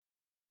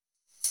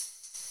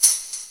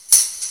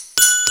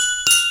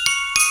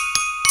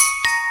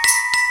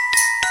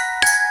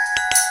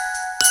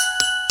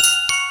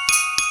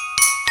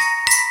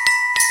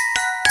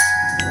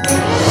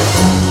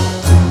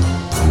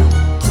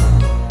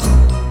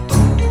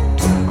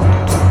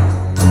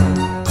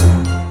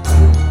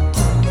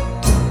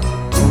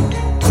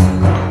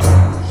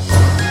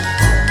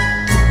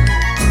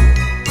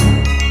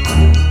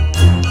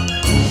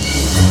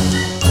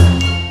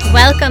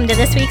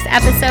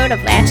episode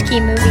of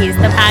Latchkey Movies,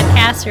 the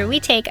podcast where we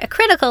take a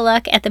critical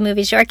look at the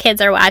movies your kids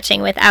are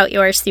watching without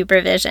your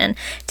supervision.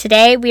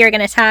 Today, we are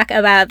going to talk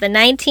about the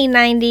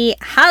 1990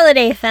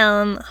 holiday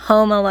film,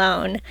 Home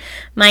Alone.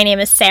 My name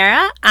is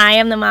Sarah. I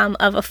am the mom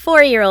of a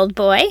 4-year-old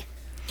boy.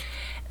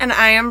 And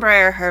I am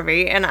Briar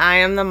Harvey, and I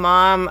am the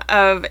mom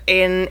of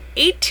an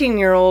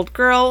 18-year-old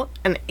girl,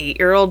 an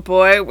 8-year-old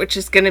boy, which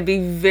is going to be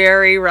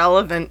very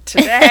relevant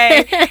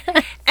today,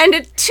 and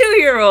a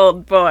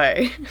 2-year-old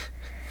boy.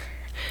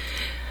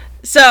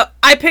 So,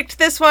 I picked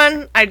this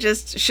one. I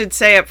just should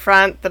say up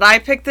front that I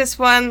picked this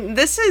one.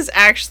 This is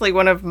actually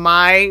one of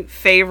my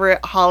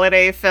favorite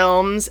holiday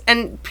films,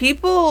 and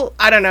people,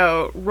 I don't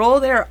know, roll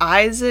their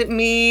eyes at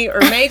me or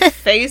make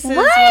faces when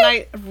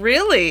I...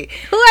 Really?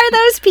 Who are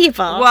those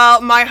people?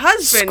 Well, my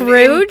husband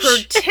Scrooge?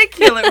 in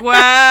particular.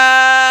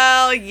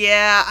 Well,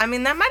 yeah. I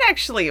mean, that might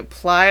actually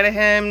apply to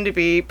him to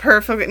be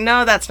perfect.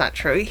 No, that's not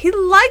true. He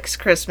likes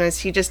Christmas.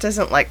 He just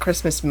doesn't like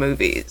Christmas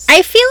movies.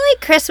 I feel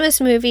like Christmas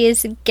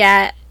movies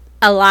get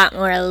a lot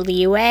more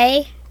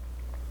leeway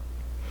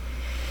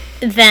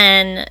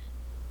than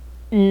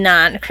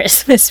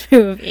non-Christmas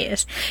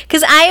movies.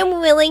 Because I am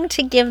willing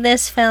to give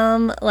this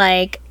film,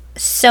 like,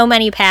 so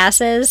many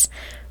passes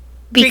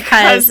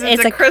because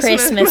it's a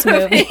Christmas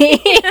movie.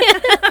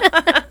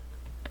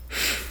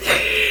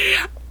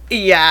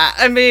 Yeah,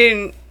 I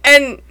mean,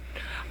 and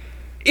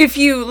if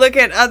you look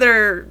at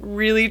other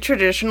really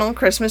traditional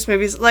Christmas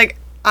movies, like,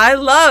 I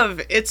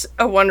love It's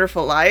a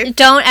Wonderful Life.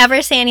 Don't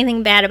ever say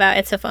anything bad about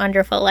It's a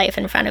Wonderful Life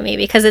in front of me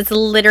because it's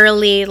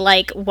literally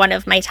like one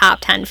of my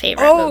top 10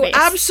 favorite movies. Oh,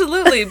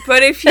 absolutely.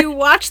 But if you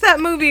watch that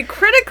movie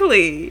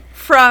critically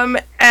from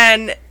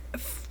an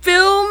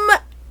film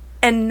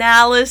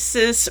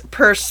analysis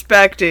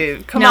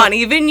perspective, come on,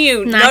 even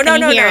you. Not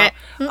No. hear it.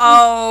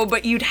 Oh,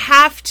 but you'd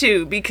have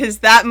to because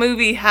that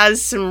movie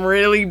has some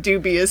really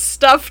dubious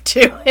stuff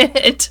to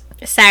it.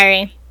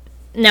 Sorry.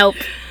 Nope.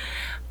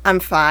 I'm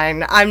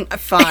fine.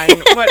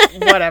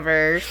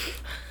 Whatever.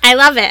 I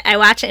love it. I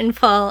watch it in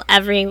full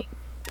every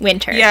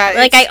winter. Yeah.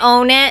 Like, I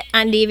own it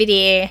on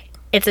DVD.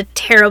 It's a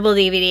terrible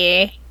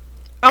DVD.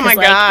 Oh my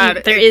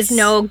God. There is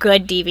no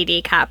good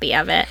DVD copy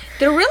of it.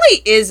 There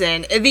really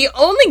isn't. The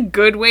only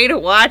good way to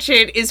watch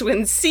it is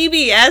when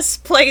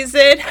CBS plays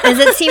it. Is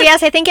it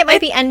CBS? I think it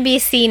might be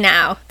NBC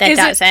now that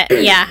does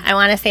it. Yeah, I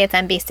want to say it's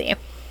NBC.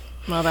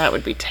 Well, that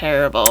would be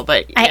terrible,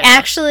 but yeah. I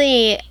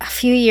actually, a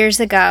few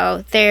years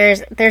ago,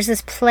 there's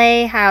this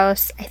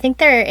playhouse, I think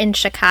they're in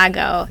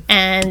Chicago,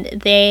 and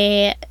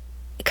they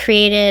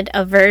created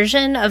a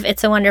version of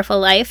It's a Wonderful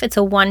Life. It's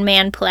a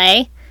one-man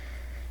play.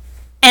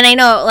 And I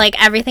know, like,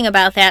 everything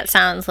about that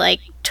sounds,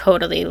 like,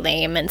 totally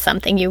lame and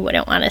something you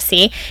wouldn't want to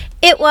see.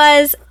 It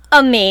was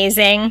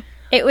amazing.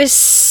 It was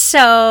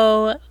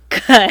so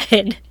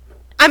good.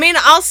 I mean,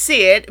 I'll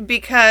see it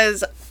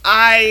because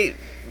I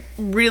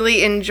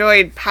really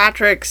enjoyed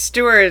Patrick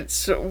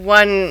Stewart's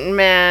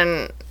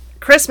one-man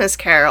Christmas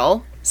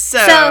Carol.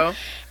 So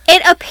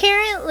it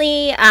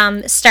apparently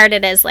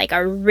started as, like,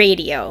 a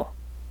radio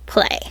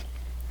play.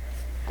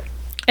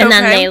 And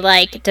then they,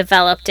 like,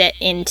 developed it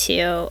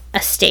into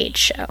a stage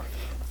show.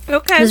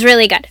 Okay. It was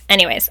really good.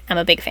 Anyways, I'm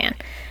a big fan.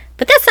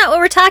 But that's not what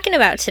we're talking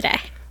about today.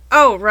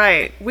 Oh,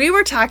 right. We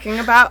were talking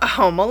about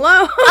Home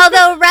Alone.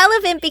 Although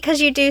relevant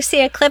because you do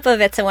see a clip of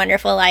It's a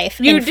Wonderful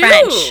Life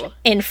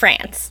in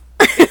France.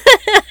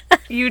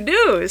 You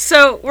do.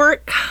 So we're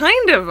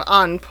kind of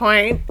on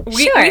point.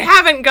 We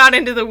haven't got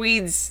into the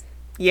weeds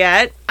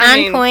yet.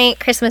 On point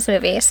Christmas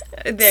movies.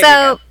 There you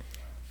go.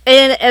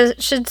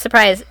 It should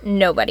surprise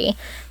nobody.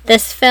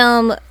 This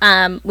film,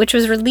 which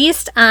was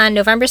released on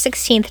November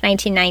 16th,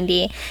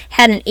 1990,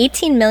 had an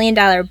 $18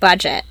 million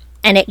budget,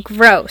 and it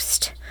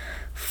grossed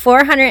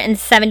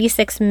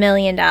 $476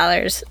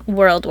 million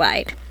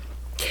worldwide.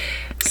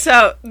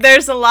 So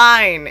there's a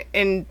line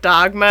in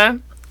Dogma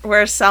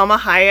where Salma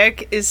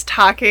Hayek is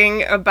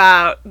talking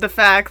about the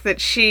fact that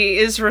she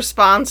is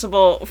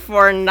responsible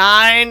for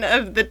 9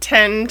 of the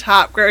 10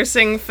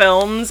 top-grossing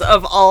films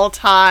of all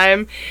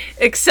time,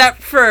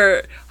 except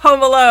for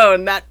Home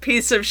Alone, that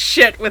piece of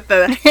shit with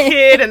the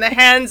kid and the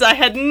hands. I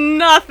had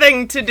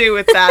nothing to do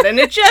with that, and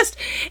it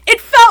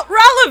felt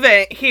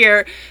relevant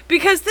here,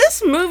 because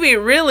this movie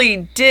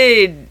really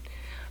did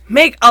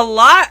make a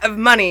lot of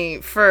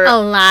money for... A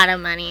lot of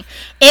money.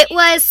 It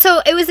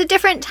was a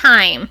different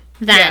time.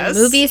 Then yes.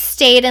 Movies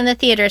stayed in the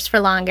theaters for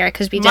longer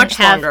because we didn't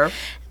have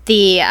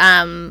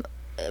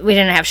we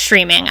didn't have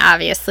streaming,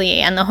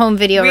 obviously, and the home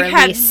video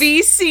release. We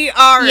had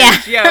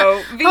VCRs,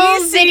 yo. VCRs.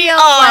 Home video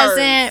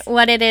wasn't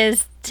what it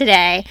is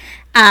today.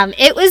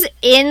 It was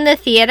in the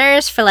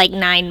theaters for like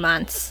 9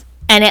 months,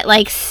 and it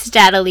like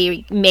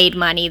steadily made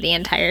money the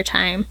entire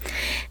time.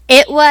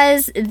 It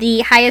was the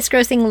highest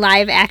grossing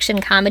live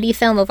action comedy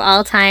film of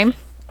all time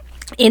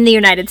in the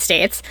United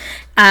States.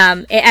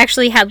 It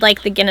actually had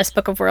like the Guinness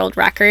Book of World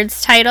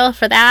Records title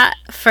for that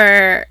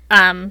for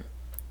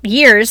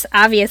years,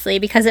 obviously,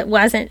 because it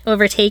wasn't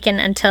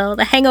overtaken until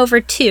The Hangover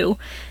 2,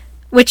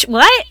 which,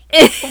 what?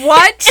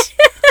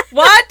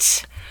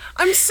 What?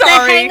 I'm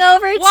sorry.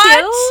 Hangover what?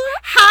 2?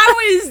 How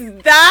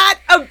is that?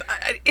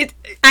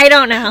 I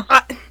don't know.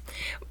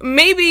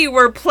 Maybe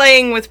we're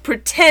playing with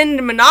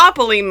pretend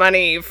Monopoly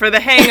money for The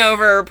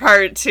Hangover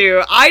Part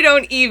 2.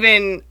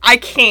 I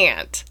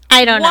can't.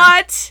 I don't know.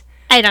 What?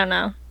 I don't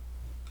know.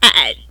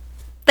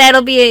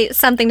 That'll be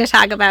something to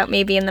talk about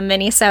maybe in the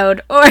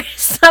mini-sode or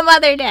some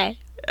other day.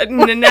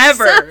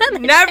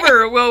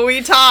 Never will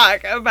we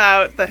talk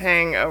about The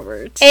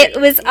Hangover 2. It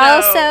was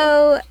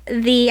also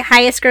the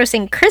highest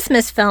grossing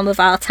Christmas film of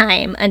all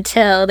time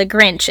until The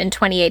Grinch in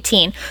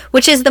 2018,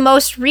 which is the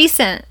most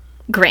recent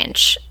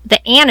Grinch,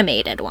 the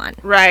animated one.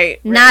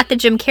 Right. Not the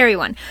Jim Carrey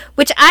one,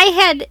 which I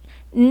had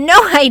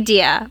no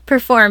idea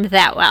performed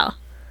that well.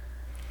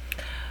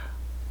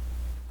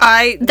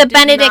 The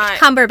Benedict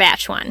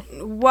Cumberbatch one.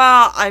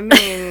 Well, I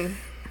mean,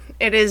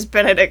 it is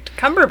Benedict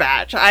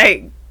Cumberbatch,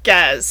 I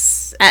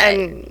guess.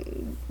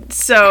 And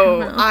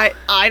so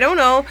I don't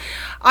know.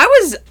 I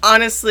was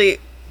honestly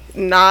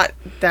not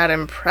that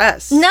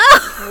impressed with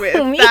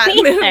that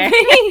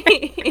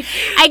movie.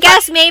 I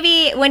guess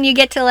maybe when you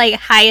get to like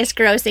highest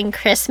grossing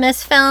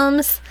Christmas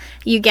films,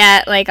 you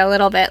get like a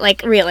little bit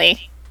like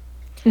really.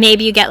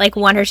 Maybe you get like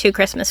 1 or 2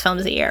 Christmas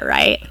films a year,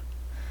 right?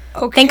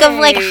 Okay. Think of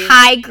like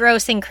high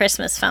grossing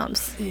Christmas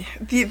films.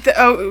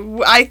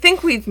 I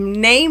think we've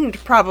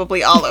named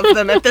probably all of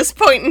them at this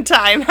point in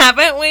time,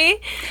 haven't we?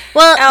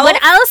 Well,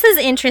 what else is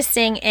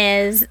interesting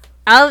is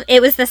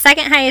it was the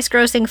second highest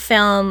grossing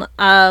film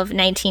of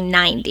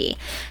 1990.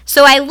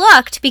 So I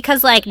looked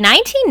because like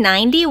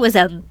 1990 was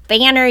a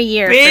banner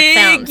year for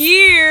films. Big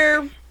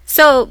year.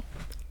 So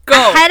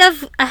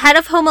ahead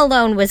of Home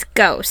Alone was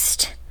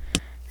Ghost.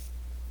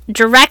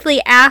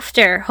 Directly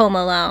after Home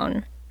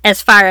Alone, as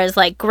far as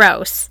like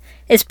gross,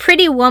 is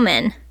Pretty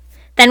Woman.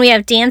 Then we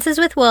have Dances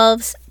with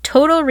Wolves,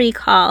 Total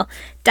Recall,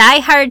 Die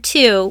Hard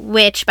 2,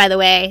 which, by the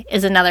way,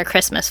 is another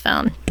Christmas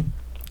film.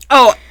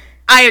 Oh,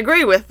 I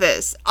agree with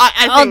this.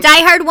 I think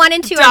Die Hard 1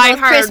 and 2 are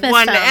both Christmas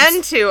films. Die Hard 1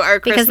 and 2 are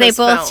Christmas because they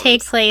both films.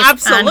 take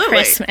place on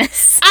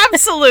Christmas.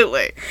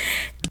 Absolutely.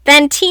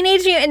 Then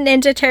Teenage Mutant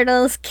Ninja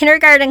Turtles,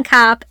 Kindergarten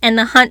Cop, and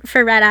The Hunt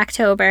for Red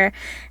October,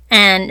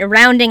 and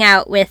rounding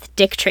out with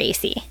Dick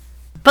Tracy.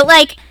 But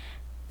like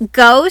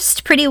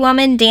Ghost, Pretty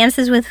Woman,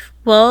 Dances with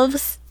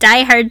Wolves,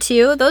 Die Hard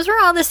 2, those were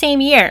all the same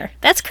year.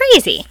 That's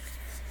crazy.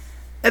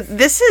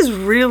 This is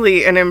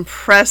really an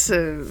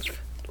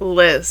impressive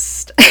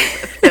list of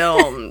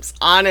films,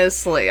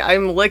 honestly.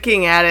 I'm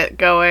looking at it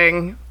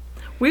going,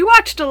 we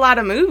watched a lot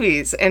of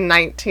movies in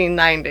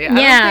 1990. I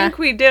don't think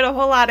we did a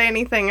whole lot of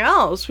anything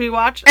else. We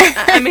watched, and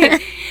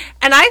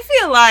I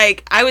feel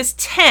like I was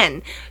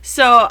 10,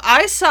 so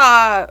I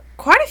saw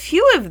quite a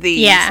few of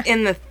these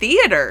in the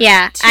theater.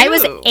 Yeah, too. I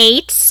was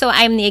 8, so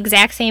I'm the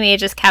exact same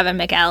age as Kevin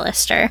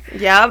McAllister.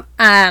 Yep.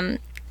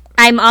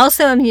 I'm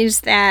also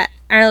amused that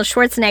Arnold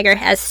Schwarzenegger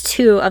has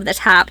 2 of the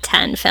top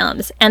 10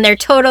 films, and they're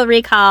Total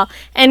Recall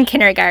and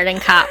Kindergarten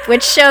Cop,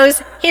 which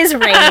shows his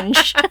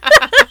range.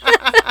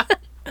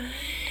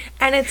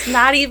 And it's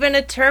not even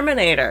a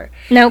Terminator.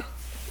 Nope.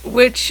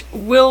 Which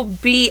will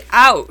be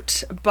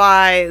out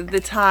by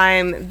the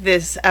time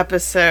this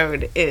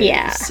episode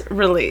is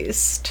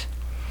released.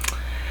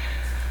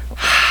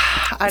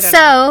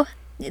 So,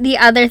 the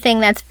other thing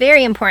that's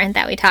very important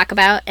that we talk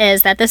about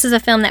is that this is a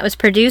film that was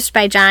produced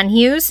by John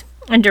Hughes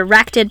and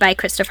directed by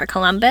Christopher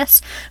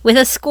Columbus with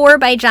a score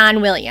by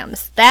John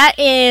Williams. That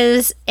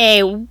is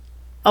a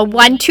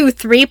 1, 2,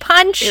 3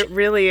 punch. It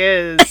really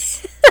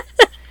is.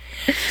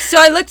 So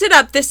I looked it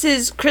up. This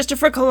is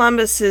Christopher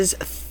Columbus's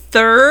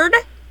 3rd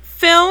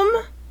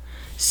film.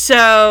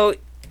 So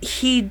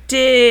he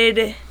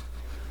did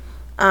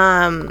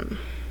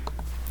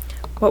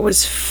what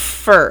was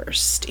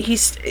first? He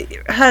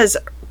has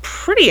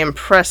pretty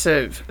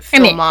impressive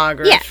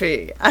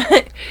filmography.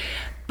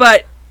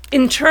 But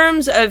in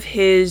terms of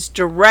his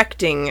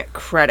directing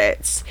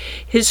credits,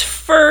 his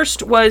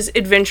first was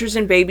Adventures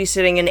in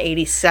Babysitting in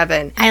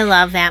 1987. I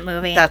love that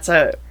movie. That's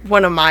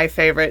one of my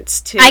favorites,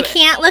 too. I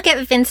can't look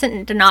at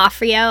Vincent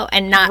D'Onofrio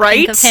and not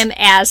think of him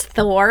as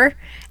Thor.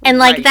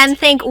 And, then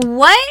think,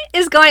 what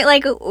is going...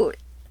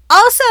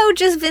 Also,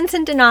 just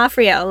Vincent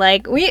D'Onofrio.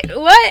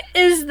 What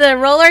is the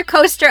roller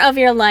coaster of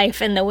your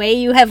life and the way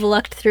you have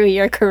looked through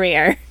your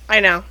career? I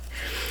know.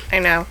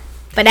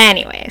 But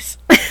anyways...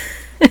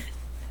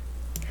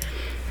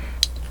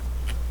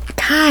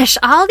 Gosh,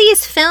 all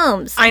these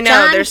films. I know,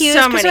 John there's Hughes,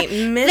 so many.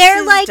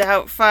 Mrs.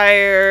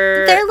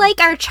 Doubtfire. They're like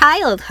our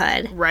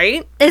childhood.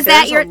 Right? That's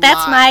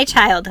my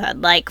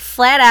childhood.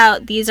 Flat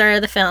out, these are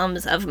the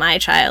films of my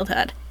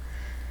childhood.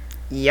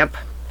 Yep.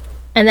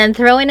 And then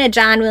throw in a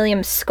John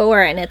Williams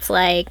score and it's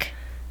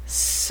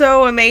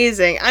so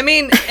amazing. I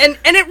mean, and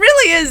it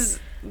really is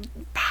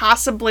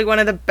possibly one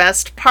of the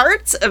best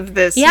parts of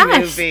this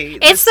movie.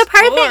 It's the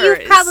part that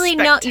you probably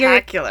know.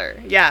 Spectacular.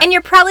 And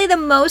you're probably the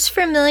most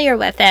familiar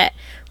with it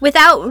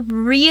without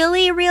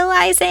really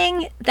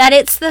realizing that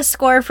it's the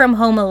score from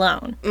Home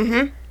Alone.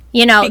 Mm-hmm.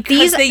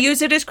 Because they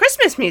use it as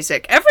Christmas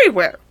music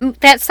everywhere.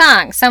 That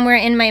song, Somewhere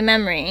in My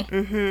Memory,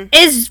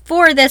 is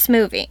for this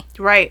movie.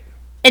 Right.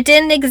 It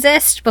didn't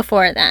exist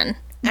before then.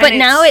 But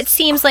now it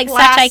seems like such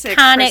classic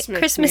iconic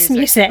Christmas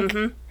music.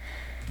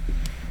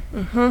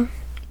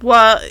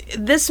 Well,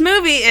 this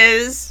movie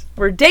is,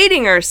 we're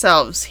dating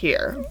ourselves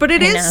here, but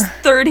it is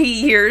 30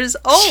 years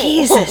old.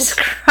 Jesus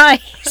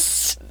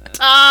Christ.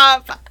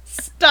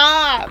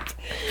 Stop.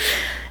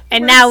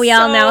 And now we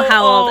all know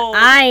how old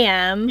I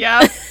am.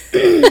 Yep.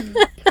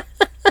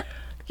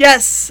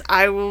 Yes,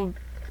 I will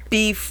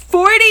be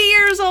 40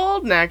 years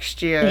old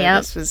next year.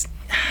 Yep. This was,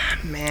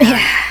 man.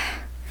 Yeah.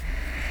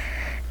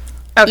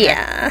 Okay.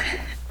 Yeah.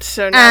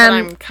 So now that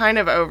I'm kind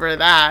of over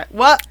that,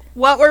 what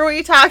were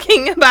we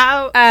talking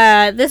about?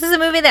 This is a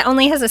movie that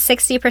only has a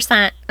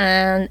 60%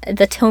 on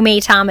the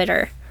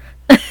tomatometer.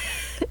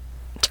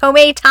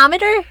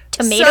 Tomatometer?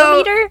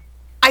 Tomatometer? So,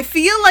 I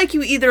feel like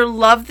you either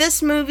love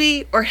this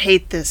movie or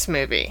hate this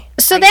movie.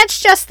 So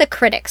that's just the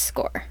critic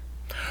score.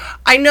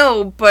 I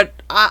know, but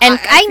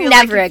I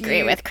never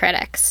agree with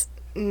critics.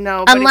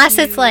 No, but unless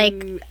if it's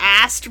like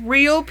asked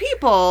real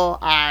people,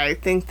 I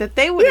think that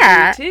they would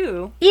agree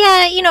too.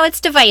 Yeah,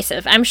 it's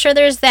divisive. I'm sure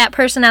there's that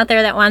person out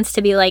there that wants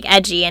to be like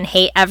edgy and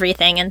hate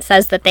everything and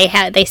says that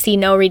they see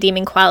no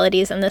redeeming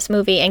qualities in this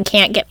movie and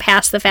can't get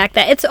past the fact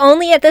that it's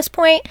only at this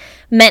point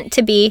meant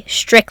to be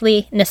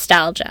strictly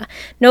nostalgia.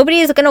 Nobody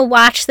is going to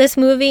watch this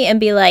movie and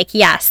be like,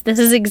 "Yes, this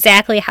is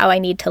exactly how I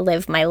need to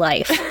live my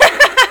life."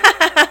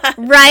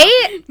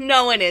 Right?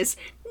 No one is.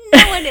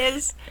 No one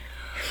is.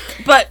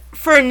 But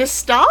for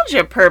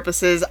nostalgia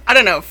purposes, I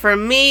don't know. For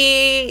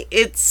me,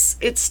 it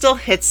still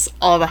hits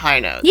all the high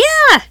notes.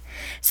 Yeah.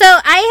 So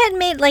I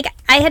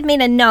had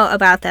made a note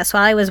about this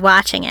while I was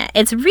watching it.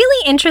 It's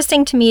really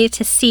interesting to me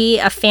to see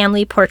a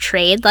family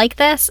portrayed like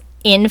this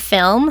in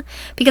film,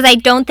 because I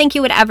don't think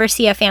you would ever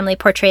see a family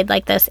portrayed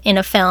like this in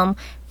a film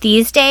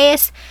these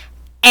days.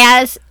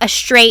 As a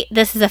straight,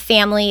 this is a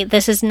family.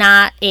 This is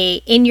not a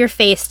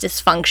in-your-face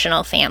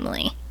dysfunctional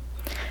family,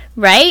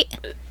 right?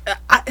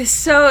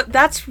 So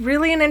that's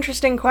really an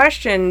interesting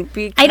question,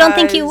 because I don't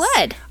think you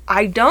would.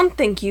 I don't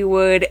think you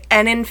would,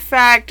 and in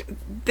fact,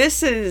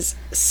 this is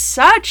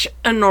such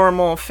a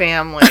normal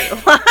family.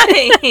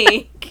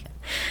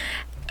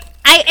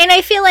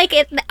 I feel like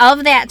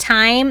of that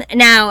time.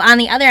 Now, on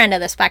the other end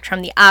of the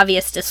spectrum, the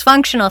obvious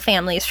dysfunctional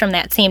families from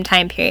that same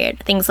time period,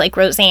 things like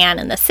Roseanne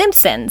and The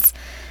Simpsons.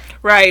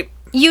 Right.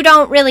 You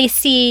don't really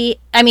see,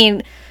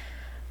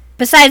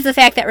 besides the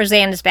fact that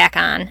Roseanne is back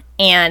on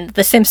and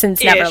The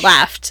Simpsons never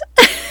left,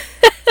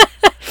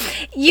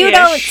 you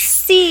don't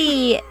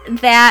see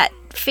that,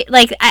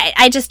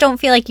 I just don't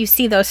feel like you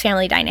see those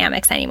family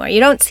dynamics anymore.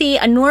 You don't see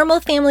a normal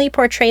family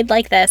portrayed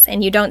like this,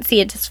 and you don't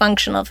see a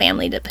dysfunctional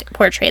family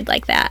portrayed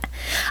like that.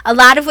 A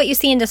lot of what you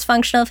see in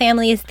dysfunctional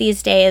families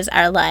these days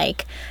are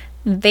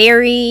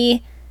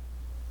very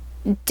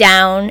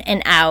down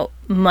and out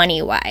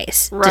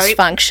money-wise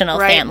dysfunctional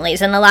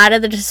families, and a lot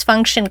of the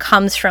dysfunction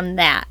comes from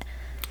that,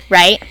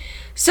 right?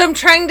 So I'm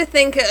trying to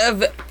think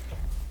of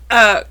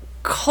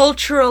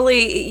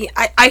culturally,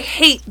 I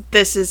hate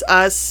This Is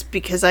Us,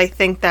 because I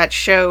think that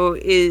show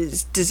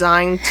is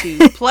designed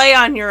to play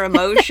on your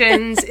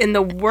emotions in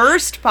the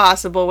worst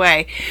possible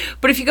way.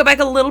 But if you go back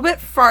a little bit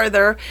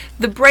farther,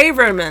 the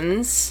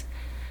Bravermans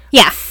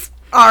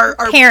are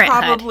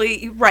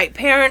probably right.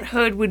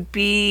 Parenthood would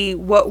be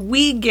what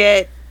we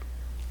get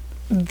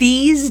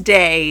these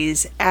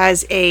days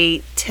as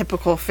a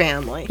typical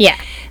family. Yeah.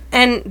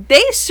 And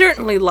they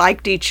certainly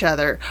liked each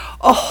other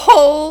a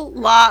whole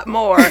lot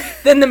more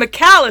than the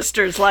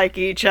McAllisters like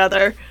each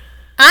other.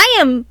 I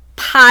am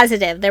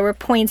positive there were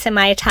points in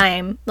my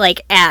time,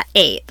 at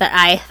 8, that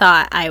I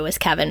thought I was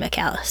Kevin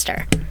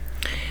McAllister.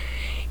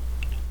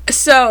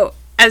 So,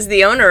 as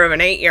the owner of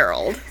an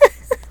 8-year-old,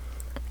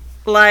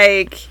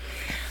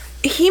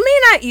 he may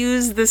not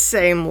use the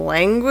same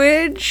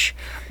language,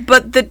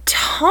 but the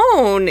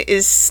tone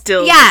is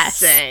still the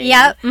same.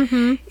 Yep.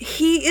 Mm-hmm.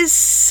 He is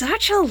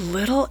such a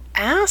little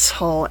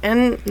asshole.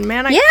 And,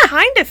 man, I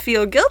kind of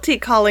feel guilty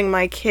calling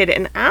my kid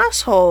an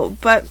asshole.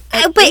 But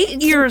at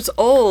 8 years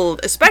old,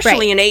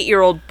 especially an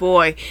 8-year-old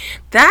boy,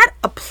 that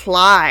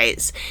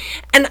applies.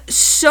 And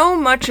so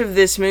much of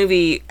this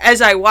movie,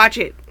 as I watch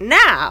it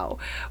now,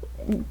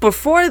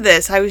 before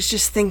this, I was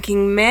just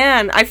thinking,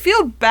 man, I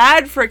feel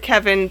bad for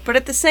Kevin, but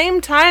at the same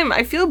time,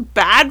 I feel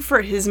bad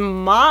for his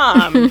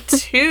mom,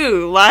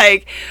 too.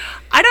 I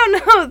don't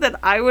know that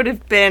I would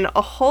have been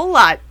a whole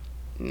lot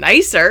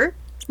nicer.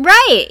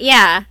 Right,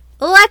 yeah.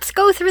 Let's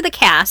go through the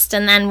cast,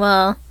 and then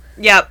we'll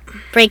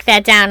break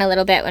that down a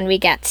little bit when we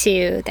get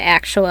to the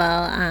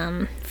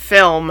actual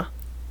film.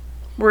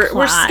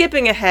 We're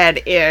skipping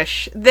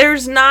ahead-ish.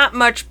 There's not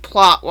much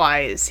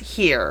plot-wise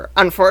here,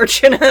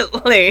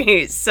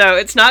 unfortunately, so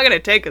it's not going to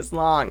take us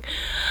long.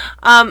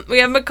 We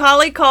have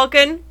Macaulay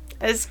Culkin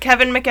as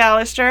Kevin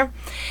McAllister.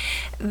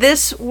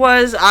 This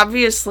was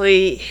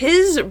obviously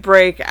his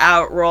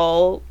breakout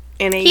role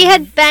in a... He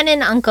had been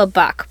in Uncle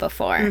Buck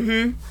before.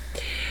 Mm-hmm.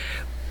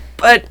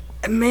 But,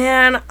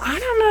 man, I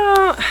don't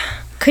know...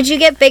 Could you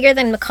get bigger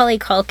than Macaulay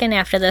Culkin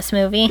after this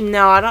movie?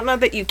 No, I don't know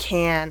that you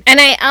can.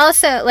 And I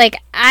also,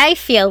 I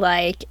feel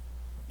like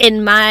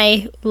in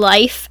my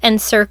life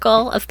and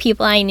circle of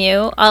people I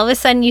knew, all of a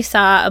sudden you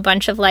saw a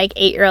bunch of like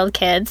 8-year-old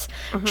kids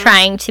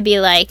trying to be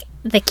like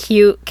the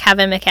cute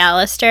Kevin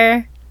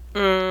McAllister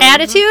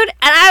attitude,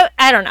 and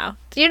I don't know.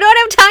 Do you know what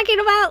I'm talking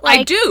about? Like,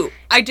 I do.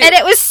 And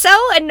it was so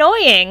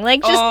annoying.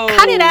 Like, just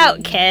cut it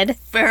out, kid.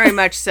 Very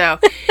much so.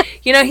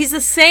 You know, he's the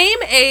same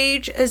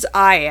age as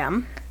I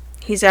am.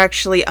 He's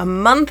actually a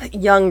month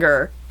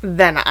younger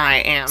than I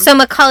am. So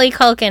Macaulay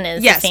Culkin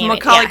is the same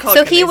Macaulay Culkin.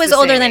 So he was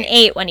older than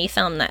age. 8 when he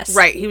filmed this.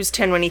 Right, he was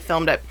 10 when he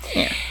filmed it.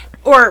 Yeah.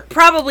 Or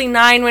probably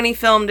 9 when he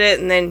filmed it,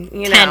 and then,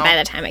 10 by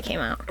the time it came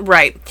out.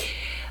 Right.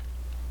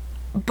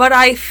 But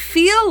I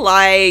feel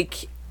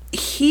like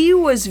he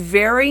was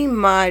very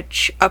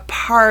much a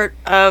part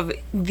of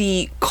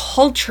the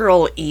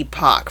cultural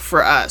epoch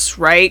for us,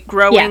 right?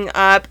 Growing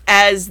up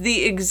as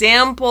the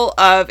example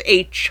of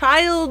a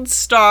child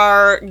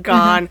star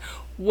gone,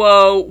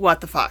 whoa,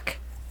 what the fuck?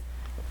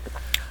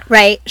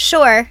 Right,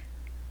 sure.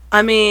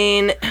 I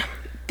mean,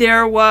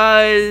 there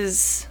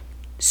was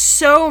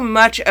so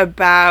much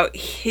about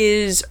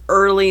his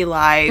early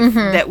life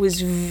that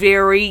was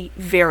very,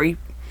 very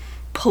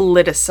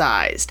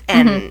politicized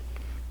and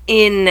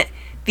in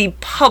the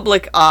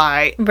public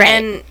eye. Right.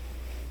 And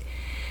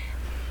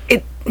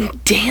it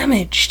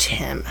damaged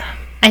him.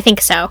 I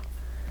think so.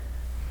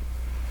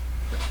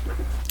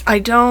 I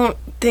don't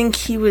think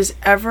he was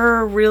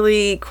ever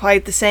really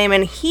quite the same,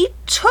 and he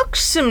took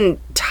some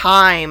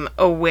time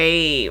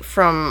away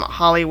from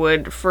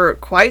Hollywood for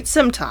quite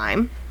some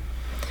time.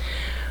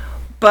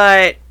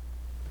 But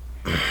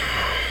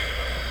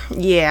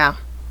yeah,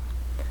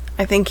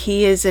 I think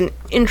he is an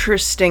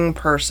interesting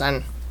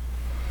person,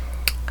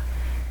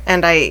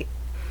 and I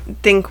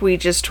think we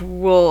just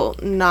will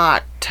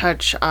not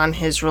touch on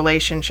his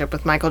relationship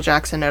with Michael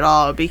Jackson at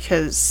all,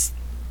 because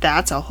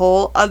that's a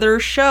whole other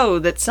show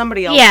that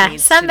somebody else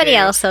needs somebody to do.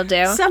 else will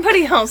do.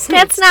 Somebody else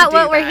That's needs not to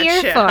what do we're that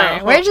here show.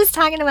 for. We're just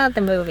talking about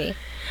the movie.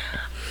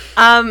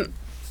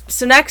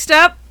 So next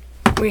up,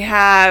 we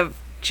have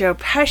Joe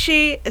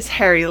Pesci as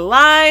Harry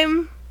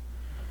Lime.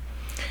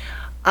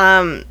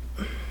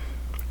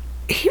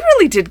 He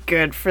really did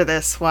good for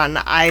this one,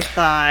 I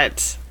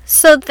thought.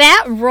 So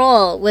that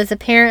role was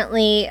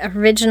apparently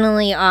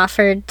originally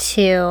offered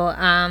to,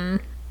 I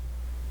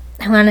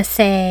want to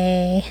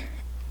say,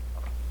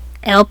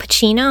 Al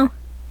Pacino?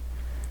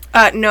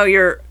 No,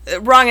 you're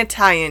wrong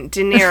Italian.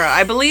 De Niro.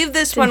 I believe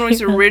this one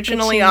was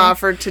originally Pacino.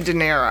 offered to De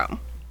Niro.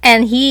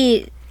 And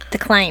he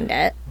declined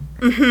it.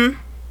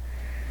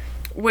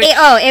 Which,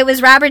 It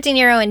was Robert De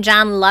Niro and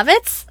John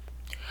Lovitz?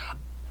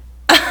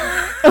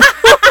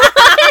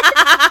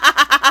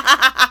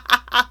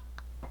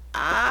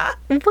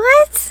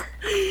 What?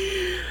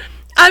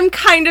 I'm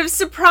kind of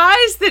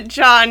surprised that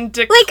John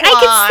declined. Like,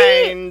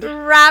 I could see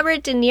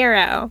Robert De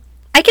Niro.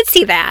 I could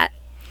see that.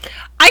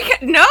 I John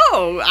could even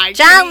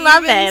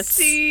Lovitz.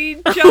 see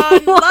John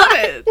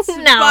Lovitz.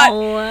 No.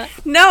 But,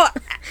 no,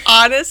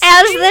 honestly.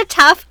 As the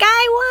tough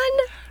guy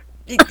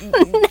one?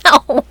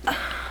 No.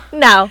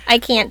 No, I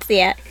can't see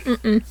it.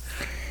 Mm-mm.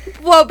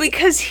 Well,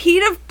 because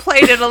he'd have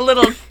played it a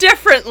little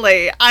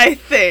differently, I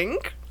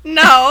think.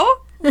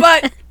 No,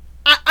 but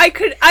I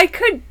could.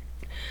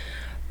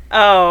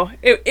 Oh,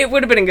 it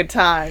would have been a good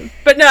time.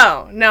 But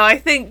no, I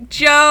think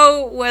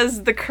Joe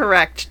was the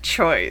correct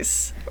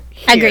choice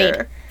here.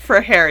 Agreed.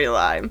 For Harry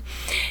Lime.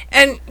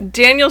 And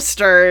Daniel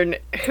Stern,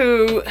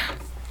 who...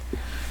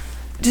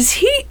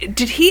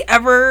 Did he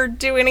ever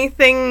do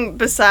anything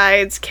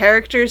besides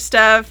character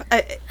stuff?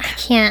 I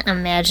can't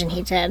imagine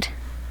he did.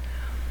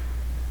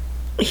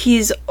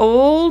 He's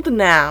old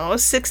now,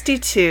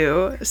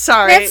 62.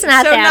 Sorry. That's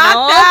not so that not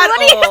old. That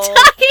what old. are you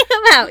talking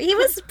about? He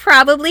was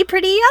probably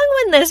pretty young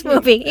when this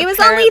movie. He was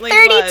only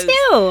Apparently 32.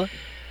 was.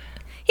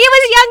 He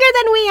was younger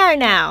than we are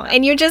now,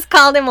 and you just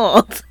called him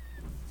old.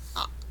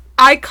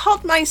 I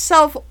called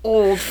myself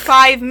old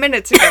 5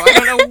 minutes ago. I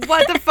don't know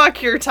what the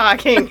fuck you're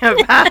talking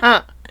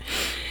about.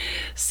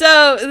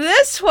 So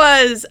this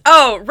was,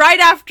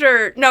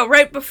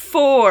 right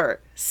before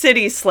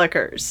City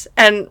Slickers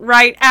and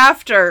right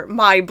after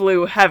My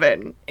Blue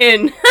Heaven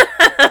in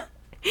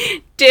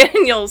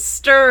Daniel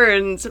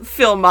Stern's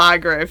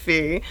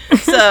filmography.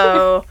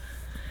 So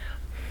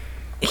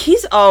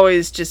he's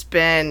always just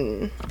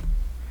been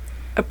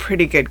a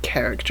pretty good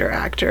character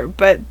actor,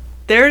 but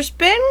there's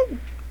been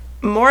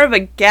more of a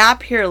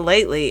gap here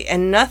lately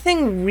and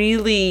nothing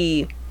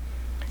really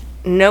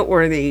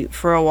noteworthy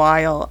for a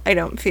while, I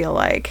don't feel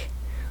like.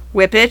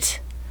 Whip It,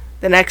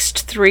 The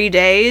Next 3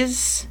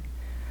 Days,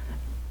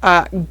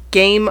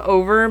 Game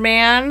Over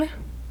Man,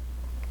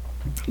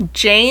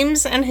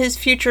 James and His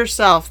Future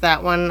Self,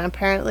 that one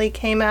apparently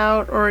came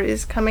out or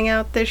is coming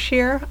out this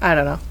year. I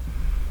don't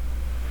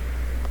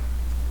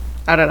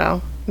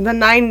know. The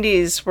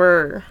 90s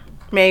were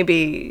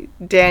maybe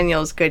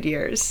Daniel's good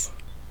years.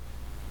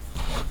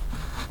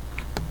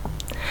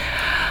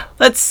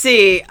 Let's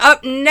see.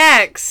 Up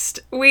next,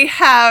 we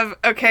have...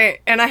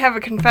 Okay, and I have a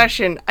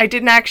confession. I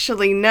didn't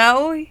actually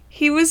know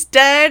he was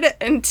dead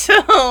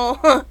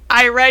until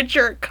I read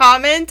your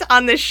comment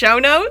on the show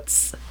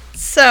notes.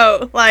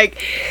 So,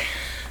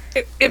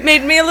 it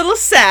made me a little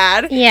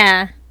sad.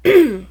 Yeah.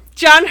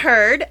 John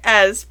Hurd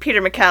as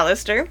Peter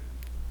McAllister.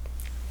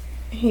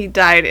 He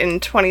died in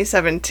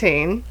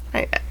 2017.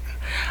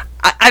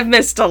 I've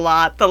missed a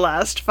lot the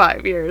last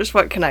 5 years.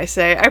 What can I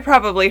say? I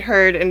probably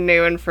heard and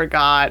knew and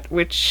forgot,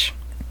 which,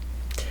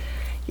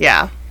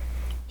 yeah.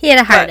 He had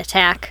a heart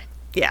attack.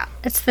 Yeah.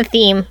 It's the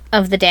theme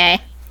of the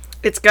day.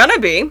 It's gonna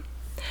be.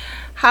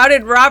 How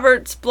did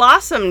Roberts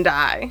Blossom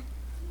die?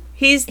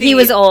 He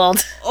was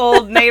old.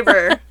 Old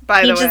neighbor,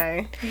 by the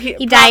way.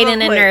 He died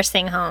in a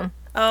nursing home.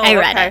 Oh, I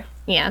read it.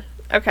 Yeah.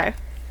 Okay.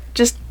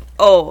 Just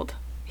old.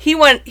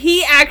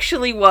 He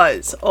actually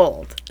was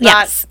old.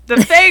 Yes. Not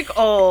the fake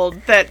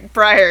old that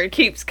Breyer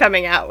keeps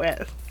coming out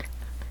with.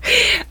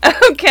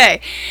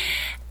 Okay.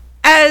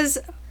 As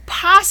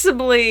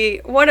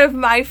possibly one of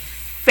my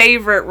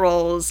favorite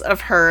roles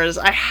of hers,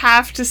 I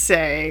have to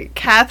say,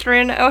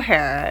 Catherine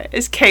O'Hara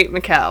is Kate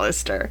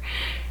McAllister.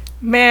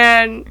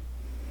 Man,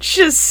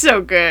 just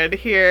so good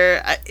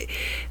here.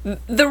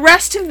 The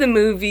rest of the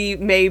movie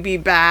may be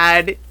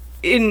bad,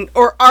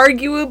 or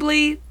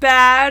arguably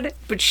bad,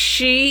 but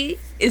she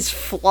is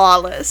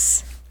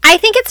flawless. I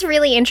think it's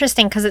really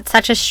interesting because it's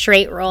such a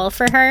straight role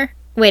for her,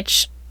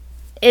 which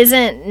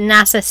isn't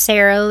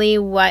necessarily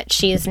what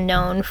she's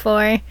known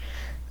for.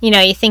 You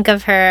know, you think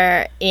of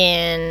her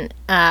in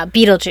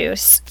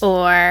Beetlejuice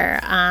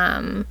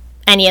or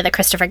any of the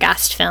Christopher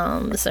Guest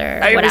films or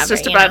whatever. I was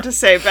just about to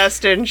say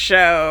Best in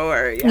Show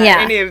or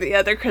any of the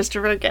other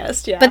Christopher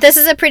Guest, But this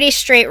is a pretty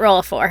straight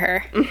role for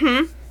her.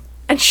 Mm-hmm.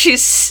 And she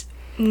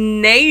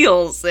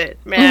nails it,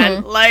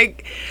 man. Mm-hmm.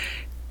 Like,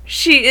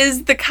 she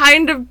is the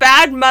kind of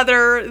bad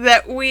mother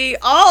that we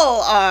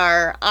all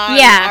are on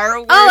our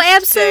worst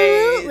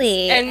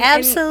absolutely. days.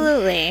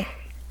 Absolutely.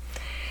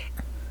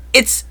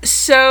 It's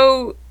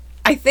so...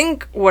 I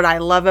think what I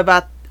love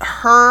about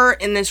her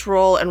in this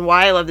role and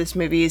why I love this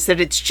movie is that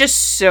it's just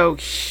so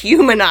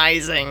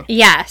humanizing.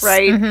 Yes.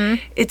 Right?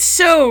 Mm-hmm. It's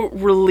so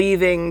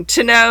relieving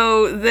to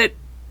know that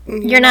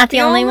you're not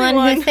the only one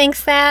who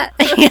thinks that.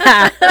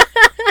 Yeah.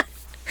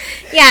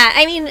 Yeah,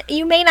 I mean,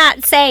 you may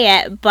not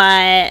say it,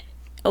 but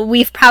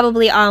we've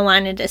probably all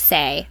wanted to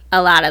say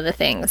a lot of the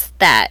things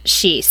that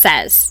she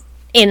says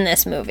in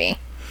this movie.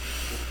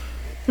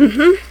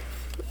 Mm-hmm.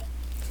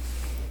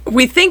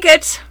 We think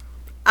it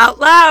out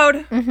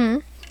loud. Mm-hmm.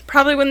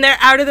 Probably when they're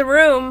out of the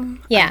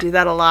room. Yeah. I do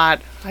that a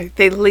lot.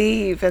 They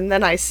leave, and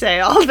then I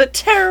say all the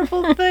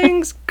terrible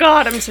things.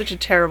 God, I'm such a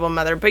terrible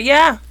mother. But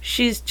yeah,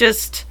 she's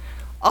just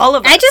all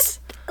of us. I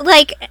just,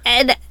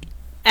 and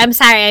I'm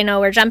sorry, I know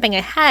we're jumping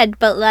ahead,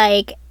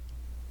 but,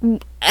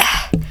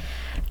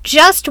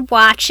 just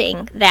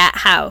watching that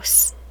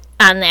house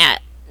on that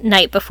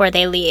night before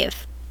they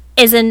leave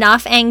is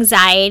enough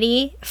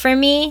anxiety for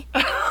me.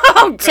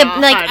 Oh,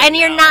 God,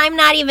 I'm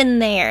not even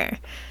there.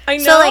 I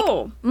know.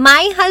 So,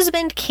 my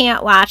husband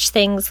can't watch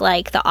things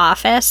like The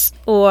Office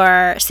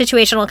or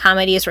situational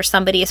comedies where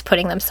somebody is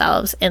putting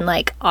themselves in,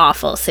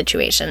 awful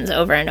situations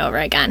over and over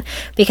again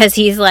because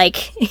he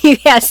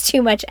has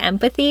too much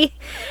empathy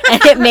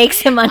and it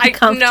makes him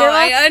uncomfortable.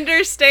 I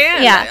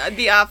understand. Yeah.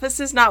 The Office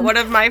is not one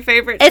of my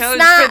favorite shows for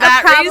not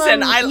that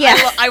reason.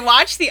 I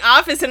watch The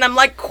Office and I'm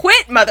like,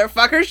 quit,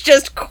 motherfuckers,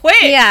 just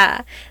quit.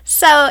 Yeah.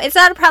 So, it's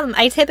not a problem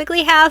I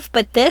typically have,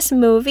 but this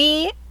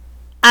movie...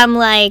 I'm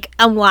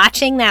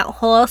watching that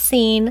whole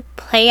scene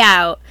play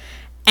out,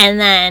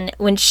 and then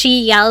when she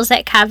yells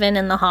at Kevin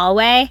in the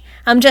hallway,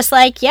 I'm just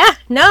like, yeah,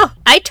 no,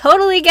 I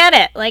totally get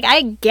it.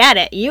 I get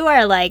it. You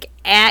are,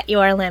 at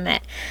your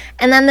limit.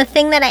 And then the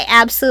thing that I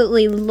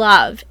absolutely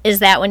love is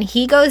that when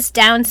he goes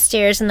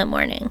downstairs in the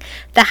morning,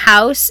 the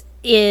house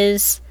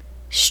is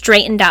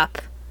straightened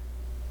up.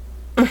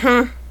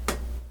 Mm-hmm.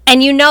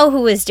 And you know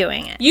who is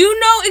doing it. You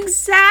know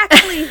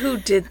exactly who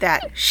did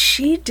that.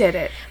 She did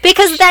it.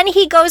 Because then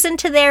he goes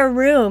into their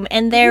room,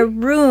 and their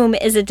room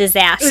is a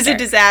disaster. It was a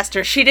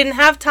disaster. She didn't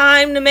have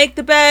time to make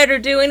the bed or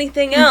do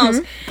anything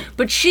else. Mm-hmm.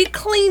 But she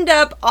cleaned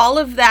up all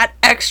of that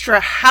extra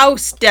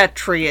house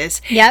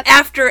detritus. Yep.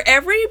 After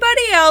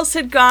everybody else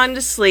had gone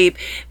to sleep.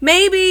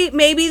 Maybe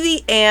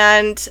the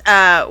aunt,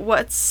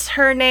 what's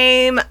her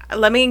name?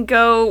 Let me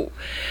go.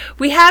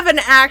 We have an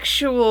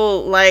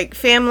actual,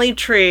 family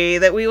tree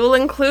that we will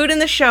include in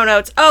the show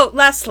notes. Oh,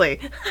 Leslie.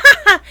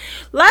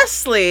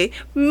 Leslie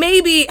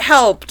maybe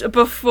helped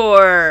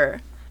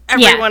before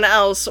everyone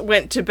else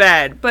went to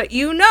bed. But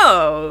you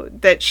know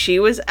that she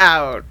was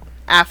out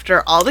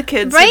after all the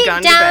kids had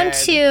gone to bed. Right down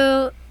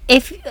to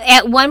if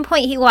at one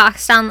point he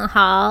walks down the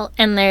hall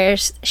and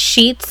there's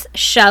sheets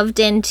shoved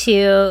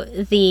into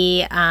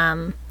the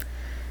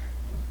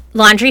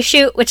laundry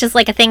chute, which is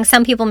a thing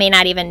some people may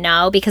not even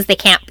know because you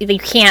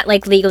can't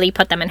legally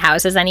put them in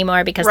houses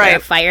anymore because they're a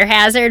fire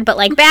hazard.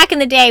 But back in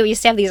the day, we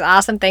used to have these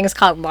awesome things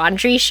called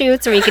laundry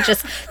chutes where you could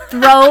just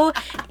throw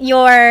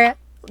your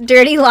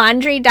dirty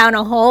laundry down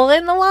a hole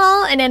in the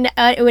wall and then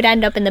it would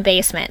end up in the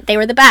basement. They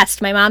were the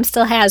best. My mom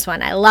still has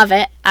one. I love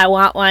it. I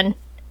want one.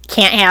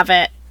 Can't have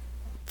it.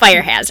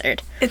 Fire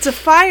hazard. It's a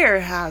fire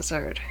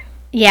hazard.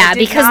 Yeah,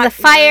 because the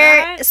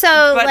fire,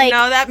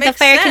 no, that makes the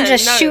fire sense. can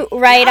just shoot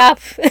right up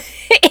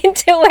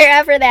into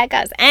wherever that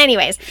goes.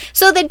 Anyways,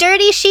 so the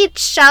dirty sheet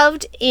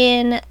shoved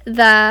in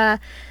the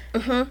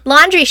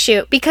laundry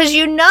chute because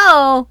you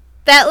know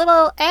that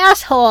little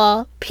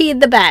asshole peed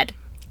the bed.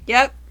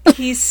 Yep,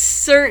 he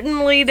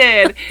certainly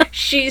did.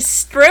 She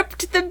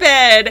stripped the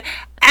bed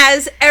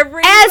as they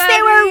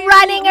were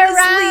running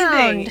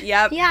around. Leaving.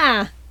 Yep.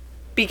 Yeah.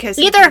 Because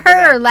either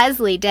her or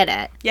Leslie did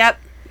it. Yep.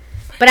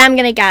 But I'm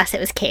gonna guess it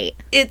was Kate.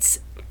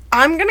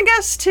 I'm gonna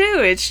guess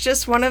too. It's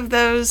just one of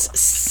those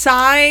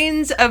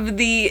signs of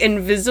the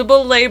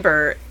invisible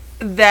labor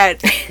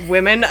that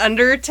women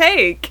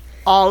undertake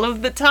all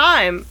of the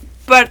time.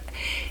 But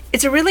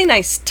it's a really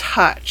nice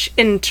touch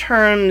in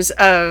terms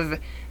of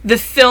the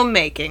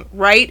filmmaking,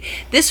 right?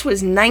 This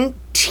was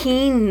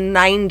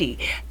 1990.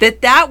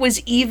 That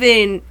was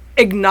even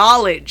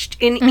acknowledged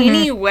in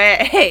any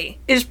way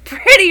is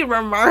pretty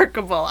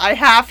remarkable, I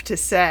have to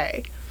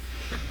say.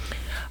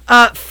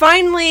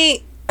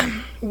 Finally,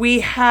 we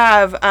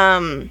have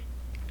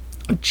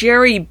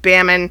Jerry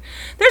Baman.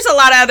 There's a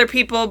lot of other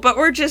people, but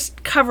we're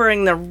just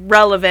covering the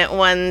relevant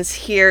ones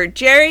here.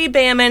 Jerry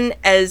Baman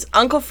as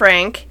Uncle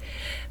Frank.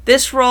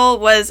 This role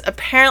was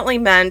apparently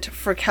meant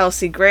for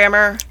Kelsey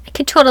Grammer. I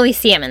could totally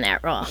see him in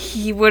that role.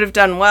 He would have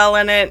done well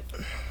in it.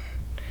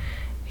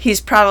 He's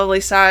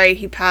probably sorry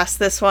he passed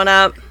this one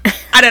up.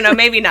 I don't know,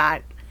 maybe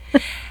not.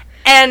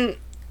 And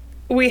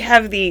we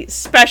have the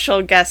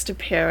special guest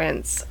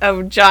appearance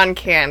of John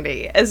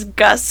Candy as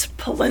Gus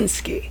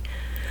Polinski.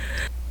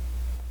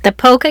 The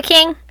Polka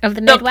King of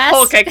the Midwest? The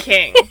Polka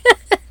King.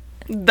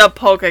 The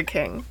Polka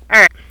King. All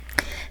right.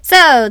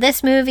 So,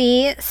 this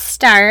movie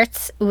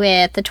starts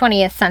with the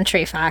 20th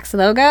Century Fox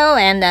logo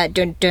and the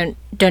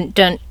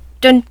dun-dun-dun-dun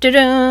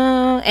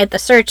at the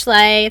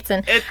searchlights,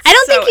 and I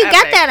don't think you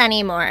get that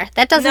anymore.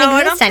 That doesn't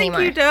exist anymore.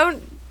 No, I don't think you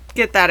don't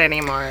get that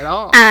anymore at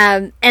all.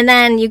 And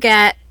then you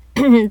get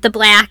the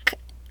black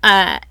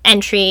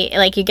entry,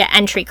 like you get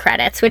entry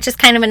credits, which is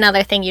kind of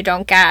another thing you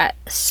don't get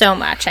so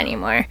much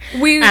anymore.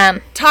 We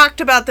talked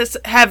about this,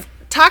 have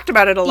talked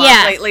about it a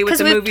lot lately with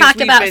the movies we've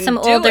talked about some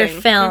older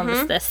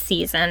films this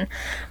season.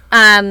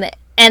 And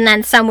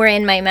then Somewhere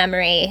in My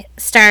Memory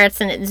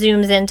starts and it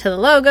zooms into the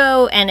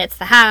logo and it's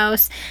the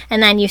house.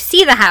 And then you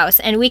see the house.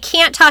 And we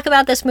can't talk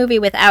about this movie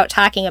without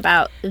talking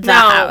about the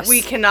house. No,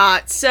 we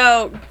cannot.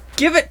 So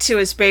give it to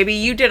us, baby.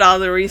 You did all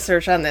the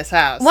research on this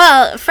house.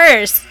 Well,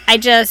 first,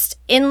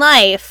 in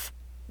life,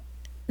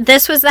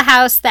 this was the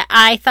house that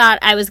I thought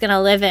I was going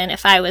to live in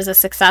if I was a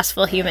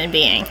successful human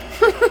being.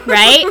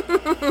 Right?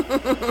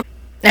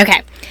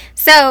 Okay.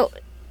 So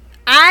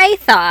I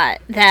thought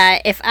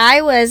that if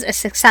I was a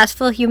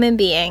successful human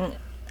being,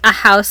 a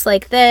house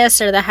like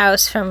this or the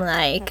house from,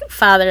 like,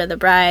 Father of the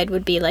Bride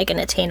would be, like, an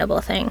attainable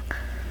thing.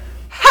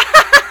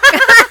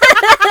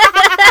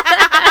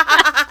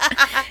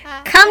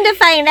 Come to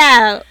find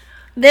out,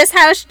 this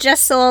house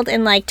just sold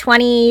in, like,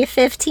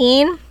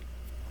 2015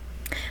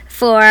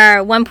 for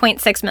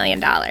 $1.6 million.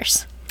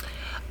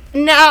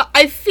 Now,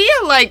 I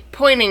feel like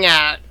pointing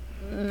out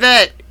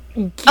that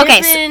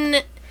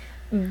given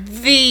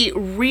the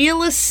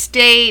real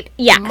estate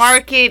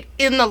market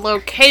in the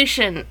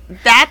location,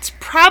 that's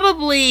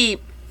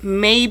probably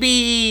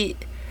maybe...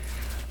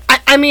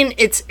 I mean,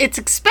 it's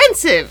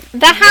expensive.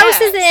 The house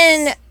is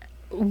in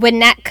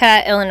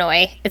Winnetka,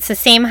 Illinois. It's the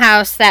same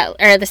house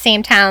the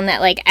same town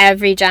that, like,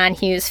 every John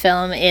Hughes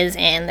film is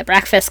in. The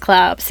Breakfast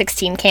Club,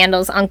 16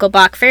 Candles, Uncle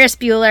Buck, Ferris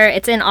Bueller.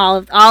 It's in all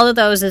of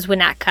those is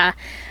Winnetka.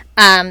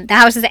 The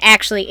house is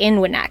actually in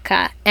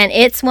Winnetka, and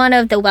it's one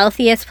of the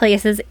wealthiest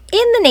places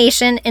in the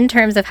nation in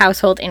terms of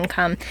household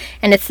income,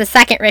 and it's the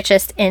second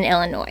richest in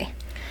Illinois.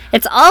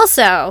 It's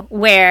also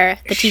where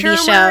the TV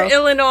show...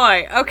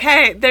 Illinois.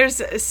 Okay,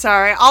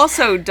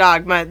 also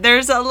Dogma.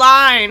 There's a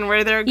line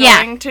where they're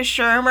going to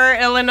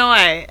Shermer,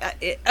 Illinois.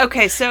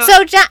 Okay, so...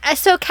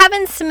 So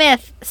Kevin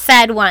Smith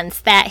said once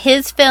that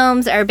his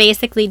films are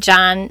basically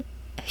John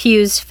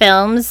Hughes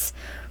films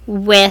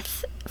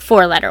with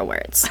four-letter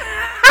words.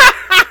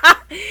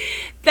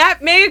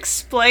 That may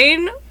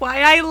explain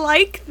why I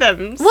like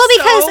them so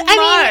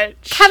much.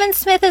 Kevin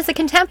Smith is a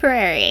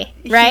contemporary,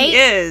 right? He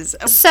is.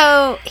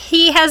 So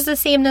he has the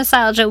same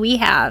nostalgia we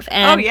have.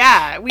 And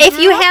if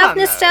you have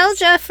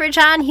nostalgia for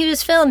John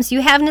Hughes films,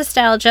 you have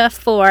nostalgia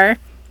for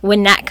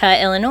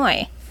Winnetka,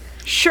 Illinois.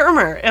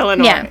 Shermer,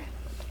 Illinois. Yeah.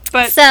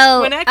 But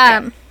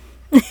Winnetka.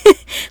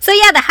 So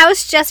the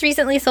house just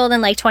recently sold in,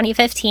 like,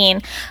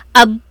 2015.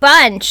 A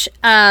bunch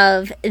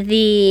of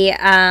the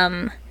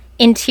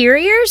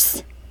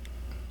interiors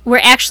were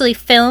actually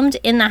filmed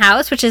in the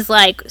house, which is,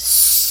 like,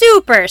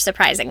 super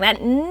surprising. That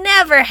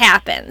never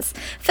happens.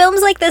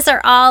 Films like this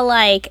are all,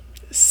 like,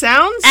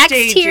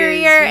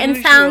 exterior and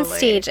sound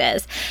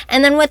stages.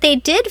 And then what they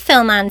did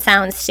film on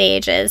sound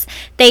stages,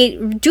 they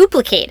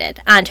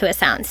duplicated onto a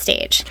sound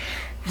stage.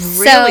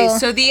 Really?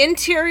 So the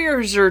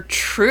interiors are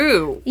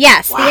true?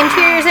 Yes, wow. The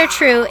interiors are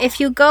true. If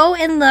you go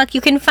and look,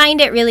 you can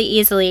find it really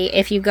easily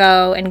if you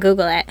go and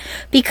Google it.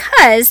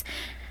 Because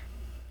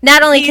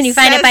Not only can you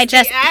find it by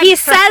says he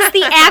says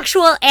the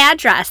actual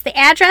address. The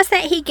address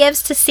that he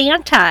gives to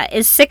Santa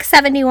is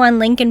 671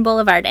 Lincoln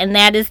Boulevard, and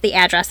that is the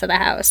address of the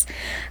house.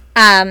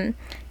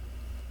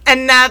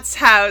 And that's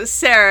how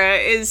Sarah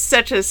is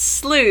such a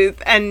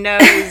sleuth and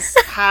knows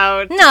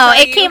how to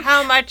tell you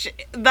how much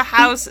the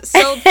house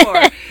sold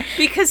for.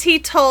 Because he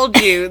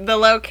told you the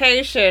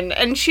location,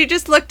 and she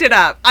just looked it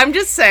up. I'm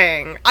just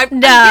saying. I'm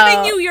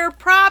giving you your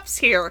props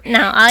here.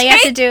 No, all you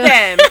have to do...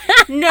 them.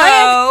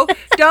 No,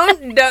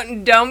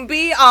 don't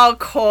be all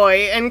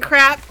coy and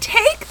crap.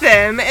 Take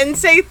them and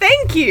say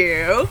thank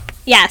you.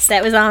 Yes,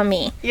 that was all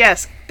me.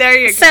 Yes, there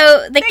you go.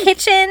 So the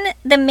kitchen,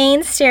 the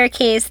main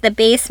staircase, the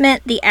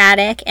basement, the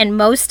attic, and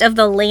most of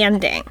the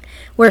landing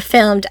were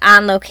filmed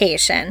on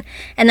location.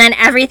 And then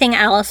everything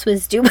else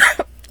was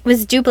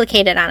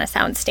duplicated on a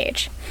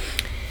soundstage.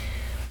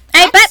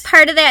 I bet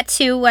part of that,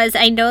 too, was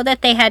I know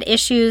that they had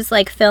issues,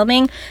 like,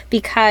 filming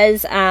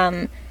because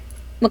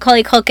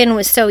Macaulay Culkin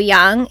was so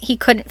young, he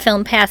couldn't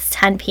film past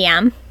 10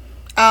 p.m.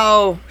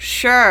 Oh,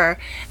 sure.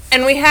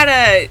 And we had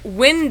a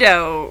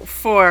window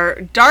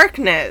for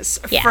darkness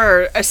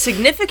for a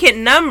significant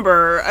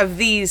number of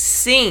these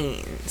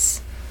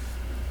scenes.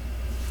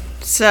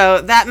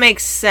 So that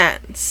makes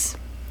sense.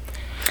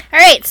 All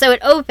right, so it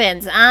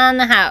opens on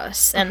the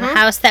house, and the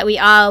house that we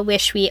all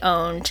wish we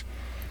owned.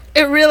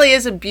 It really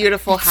is a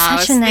beautiful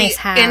house. Such a nice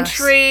house. The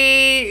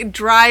entry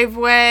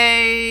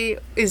driveway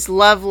is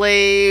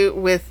lovely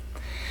with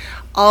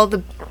all the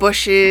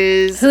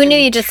bushes. Who knew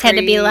you just had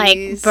to be like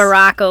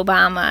Barack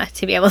Obama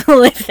to be able to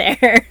live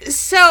there?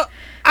 So,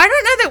 I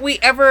don't know that we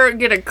ever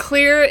get a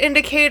clear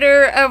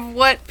indicator of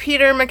what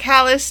Peter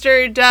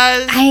McAllister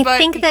does. I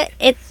think that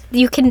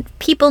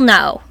people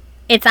know.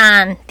 It's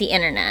on the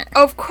internet.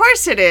 Of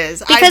course it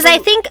is. Because I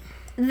think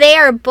they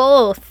are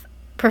both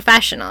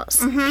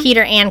professionals,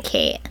 Peter and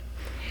Kate.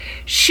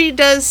 She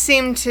does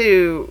seem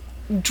to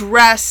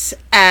dress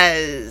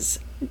as...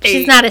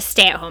 She's not a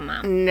stay-at-home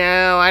mom.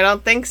 No, I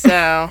don't think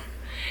so.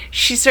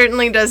 She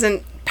certainly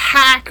doesn't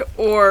pack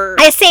or...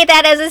 I say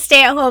that as a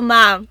stay-at-home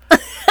mom.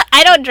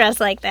 I don't dress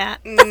like that.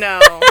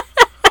 No.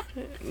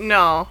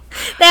 No.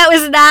 That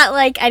was not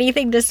like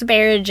anything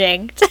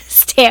disparaging to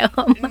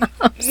stay-at-home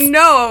moms.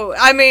 No,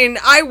 I mean,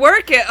 I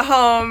work at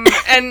home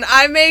and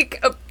I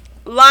make a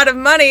lot of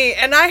money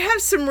and I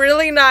have some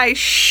really nice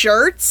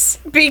shirts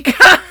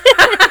because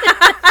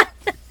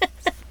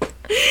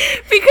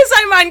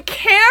I'm on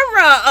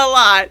camera a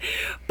lot.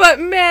 But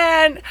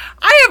man,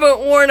 I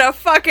haven't worn a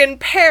fucking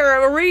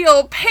pair of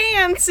real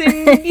pants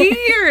in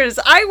years.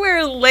 I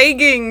wear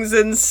leggings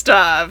and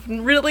stuff.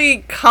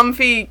 Really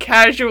comfy,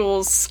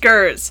 casual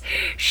skirts.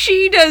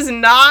 She does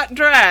not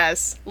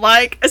dress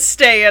like a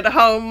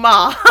stay-at-home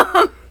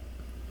mom.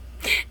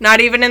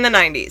 Not even in the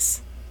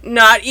 90s.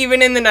 Not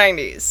even in the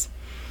 90s.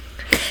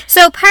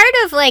 So part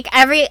of, like,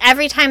 every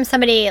time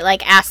somebody,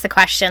 like, asks the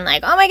question,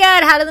 like, oh my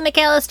god, how do the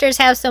McAllisters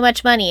have so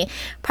much money?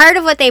 Part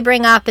of what they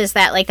bring up is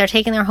that, like, they're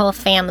taking their whole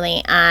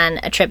family on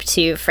a trip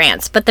to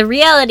France. But the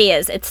reality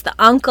is, it's the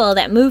uncle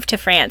that moved to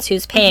France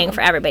who's paying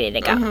for everybody to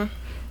go.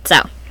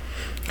 So.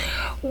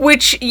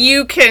 Which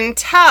you can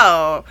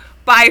tell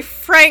by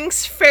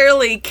Frank's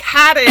fairly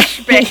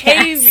caddish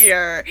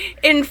behavior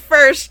in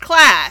first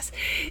class.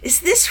 Is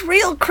this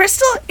real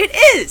crystal? It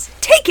is.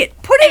 Take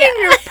it. Put it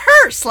in your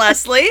purse,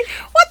 Leslie.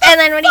 What the And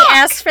then when fuck? he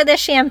asks for the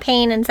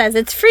champagne and says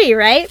it's free,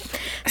 right?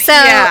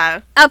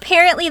 So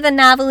apparently the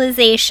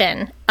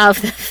novelization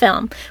of the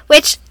film,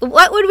 which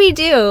what would we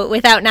do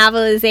without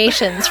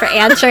novelizations for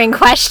answering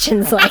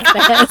questions like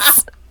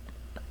this?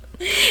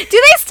 Do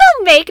they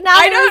still make novelizations?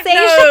 I don't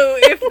know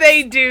if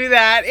they do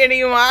that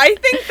anymore. I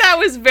think that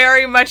was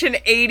very much an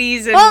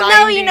 80s and 90s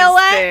no, you know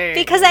what? thing.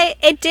 Because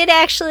it did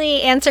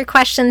actually answer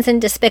questions in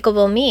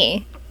Despicable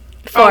Me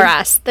for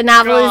us. The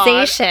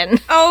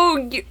novelization. God.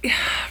 Oh,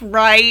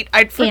 right.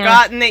 I'd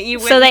forgotten that you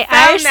went So they and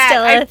found are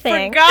still that. a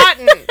thing. I'd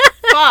forgotten.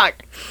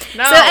 Fuck.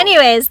 No. So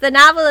anyways, the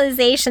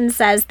novelization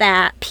says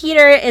that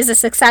Peter is a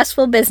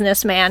successful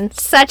businessman.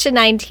 Such a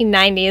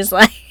 1990s,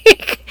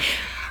 like...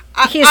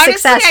 He's honestly,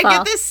 successful I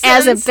get this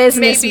as a sense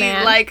businessman.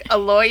 maybe like a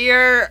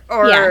lawyer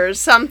or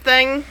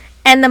something.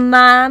 And the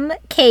mom,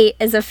 Kate,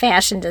 is a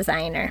fashion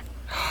designer.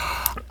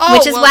 Oh,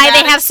 which is well, why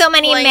that they have so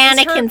many explains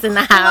mannequins her in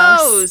the house.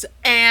 clothes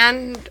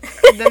and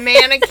the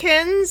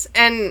mannequins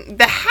and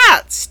the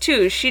hats,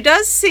 too. She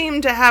does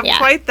seem to have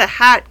quite the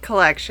hat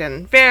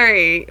collection.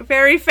 Very,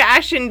 very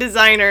fashion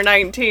designer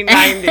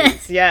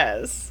 1990s,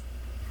 yes.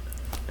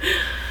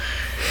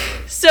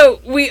 So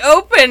we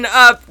open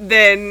up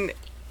then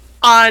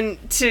on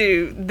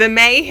to the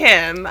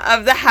mayhem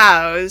of the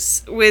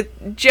house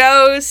with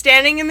Joe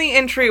standing in the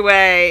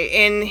entryway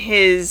in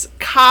his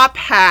cop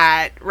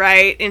hat,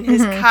 right? In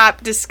his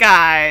cop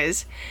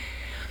disguise.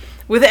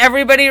 With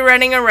everybody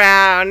running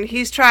around,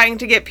 he's trying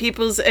to get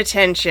people's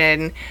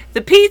attention.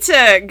 The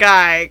pizza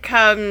guy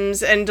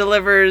comes and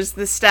delivers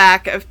the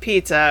stack of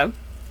pizza.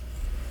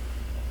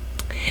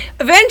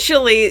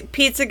 Eventually,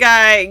 pizza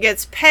guy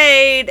gets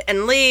paid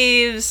and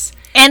leaves.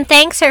 And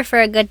thanks her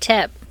for a good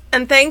tip.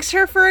 And thanks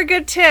her for a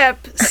good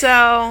tip,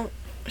 so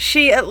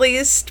she at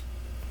least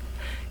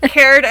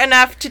cared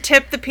enough to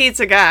tip the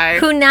pizza guy.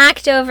 Who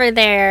knocked over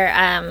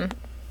their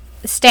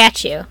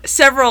statue.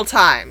 Several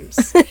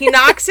times. He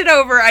knocks it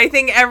over, I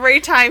think, every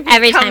time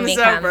he comes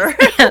over.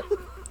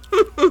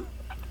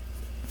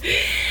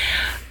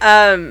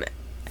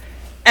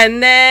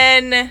 And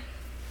then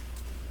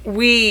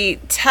we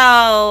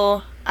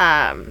tell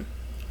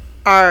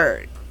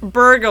our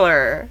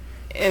burglar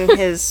in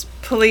his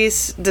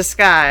police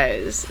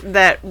disguise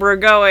that we're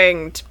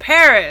going to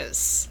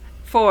Paris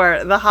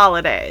for the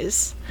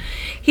holidays.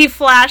 He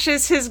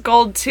flashes his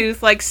gold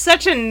tooth like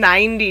such a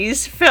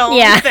 90s film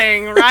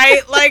thing,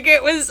 right? Like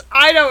it was,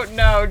 I don't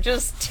know,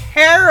 just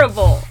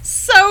terrible.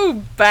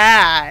 So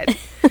bad.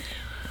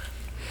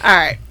 All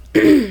right.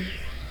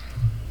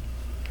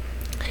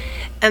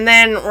 And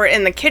then we're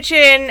in the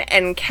kitchen,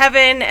 and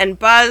Kevin and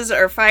Buzz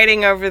are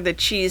fighting over the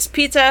cheese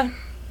pizza.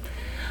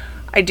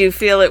 I do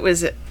feel it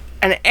was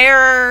an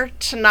error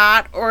to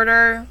not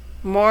order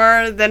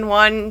more than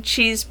one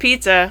cheese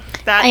pizza.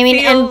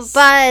 And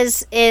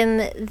Buzz in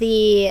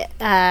the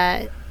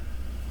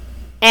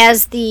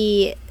as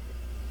the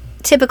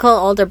typical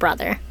older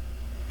brother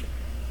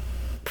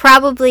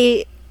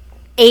probably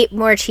ate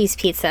more cheese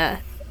pizza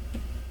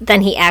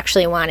than he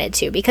actually wanted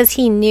to, because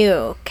he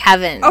knew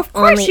Kevin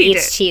only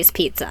eats cheese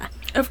pizza.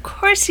 Of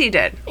course he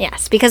did.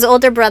 Yes, because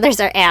older brothers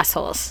are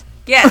assholes.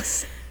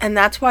 Yes. And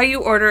that's why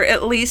you order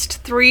at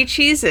least 3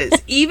 cheeses,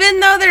 even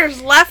though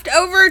there's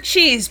leftover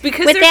cheese,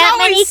 because with there's that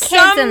always many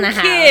some kids in the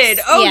kid.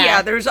 house. Oh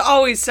yeah, there's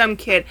always some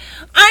kid.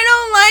 I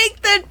don't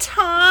like the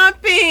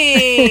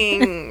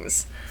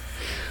toppings.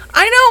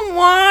 I don't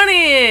want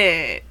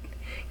it.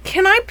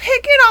 Can I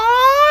pick it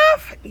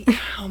off?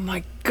 Oh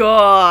my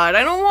god,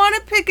 I don't want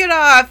to pick it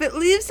off. It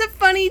leaves a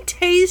funny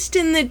taste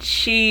in the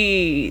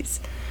cheese.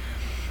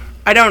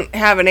 I don't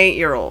have an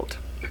 8-year-old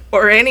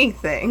or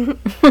anything.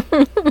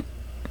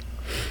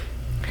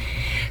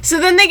 So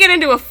then they get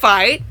into a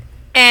fight,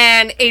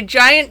 and a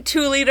giant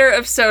 2-liter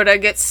of soda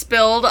gets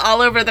spilled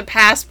all over the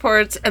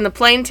passports and the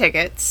plane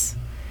tickets,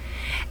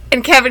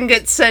 and Kevin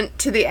gets sent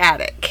to the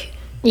attic.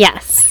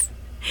 Yes.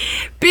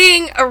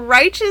 Being a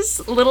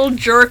righteous little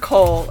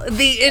jerkhole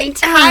the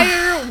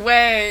entire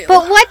way.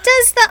 But what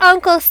does the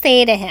uncle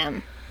say to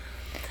him?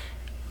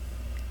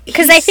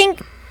 Because I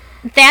think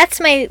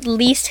that's my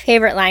least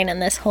favorite line in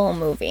this whole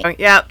movie.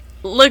 Yeah.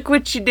 Look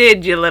what you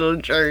did, you little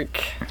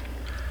jerk.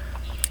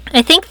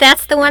 I think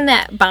that's the one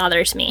that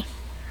bothers me.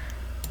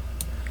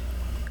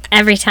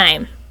 Every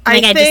time.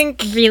 I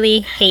just really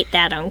hate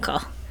that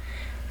uncle.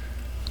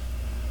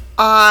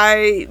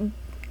 I'm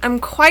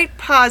quite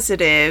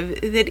positive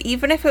that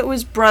even if it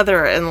was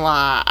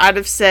brother-in-law, I'd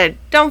have said,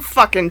 don't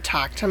fucking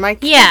talk to my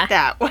kid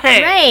that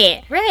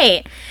way.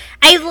 Right.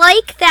 I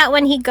like that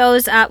when he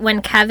goes up,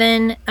 when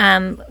Kevin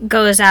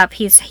goes up,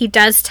 he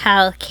does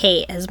tell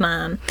Kate, his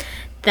mom,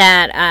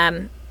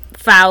 that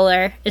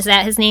Fowler, is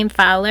that his name,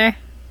 Fowler?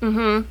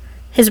 Mm-hmm.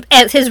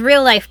 His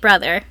real life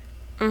brother.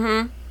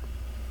 Mm-hmm.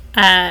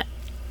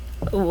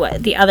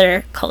 What, the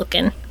other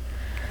Culkin?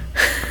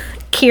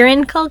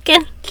 Kieran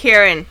Culkin?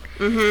 Kieran.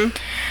 Mm-hmm.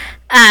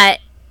 That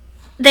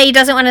he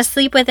doesn't want to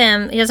sleep with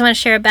him. He doesn't want to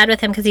share a bed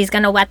with him because he's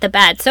going to wet the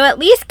bed. So at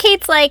least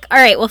Kate's like, all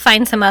right, we'll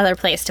find some other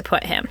place to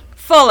put him.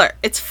 Fuller.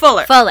 It's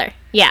Fuller. Fuller,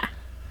 yeah.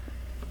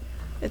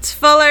 It's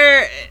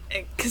Fuller,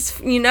 because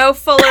you know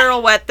Fuller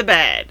will wet the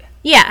bed.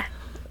 Yeah.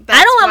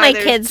 I don't want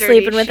my kids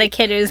sleeping with a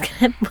kid who's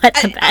going to wet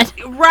the bed.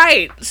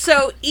 Right.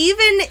 So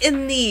even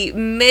in the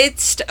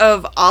midst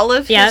of all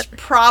of his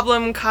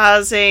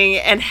problem-causing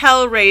and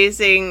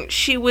hell-raising,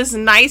 she was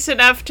nice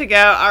enough to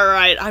go, all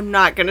right, I'm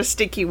not going to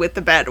stick you with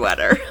the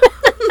bedwetter.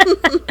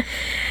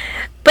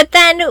 But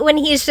then when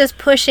he's just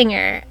pushing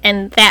her,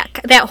 and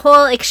that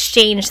whole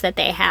exchange that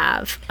they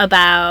have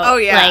about,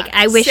 like,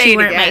 I wish you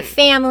weren't my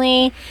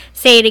family,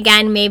 say it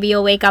again, maybe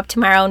you'll wake up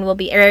tomorrow and we'll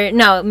be, or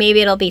no, maybe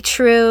it'll be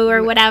true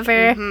or whatever.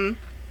 Mm-hmm.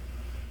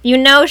 You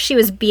know she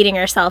was beating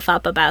herself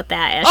up about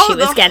that as she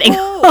was getting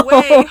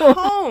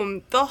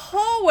home. The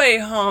whole way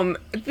home.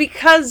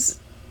 Because,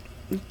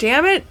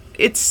 damn it,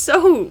 it's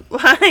so,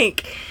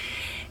 like,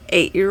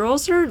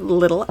 8-year-olds are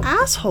little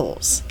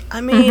assholes. I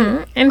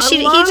mean, and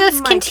he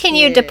just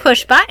continued to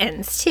push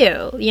buttons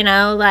too, you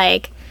know,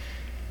 like.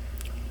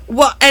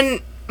 Well,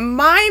 and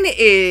mine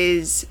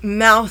is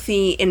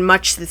mouthy in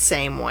much the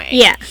same way.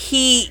 Yeah.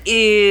 He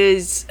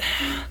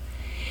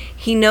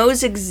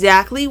knows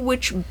exactly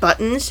which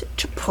buttons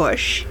to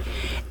push.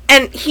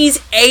 And he's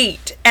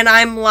 8, and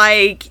I'm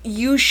like,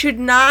 you should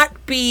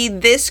not be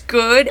this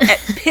good at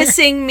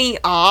pissing me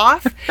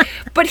off.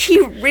 But he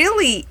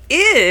really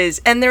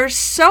is. And there's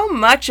so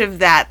much of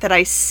that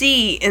I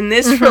see in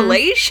this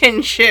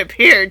relationship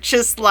here.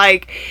 Just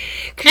like,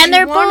 and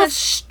they're both to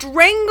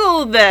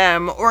strangle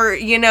them or,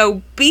 you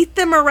know, beat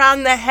them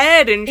around the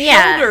head and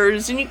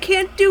shoulders, and you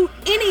can't do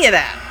any of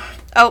that.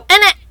 Oh.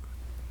 And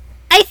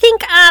I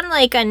think on,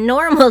 like, a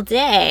normal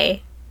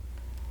day,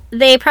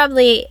 they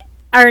probably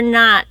are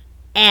not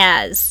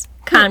as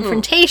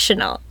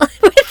confrontational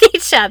with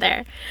each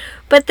other.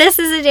 But this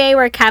is a day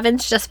where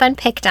Kevin's just been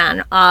picked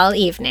on all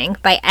evening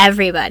by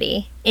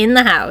everybody in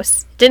the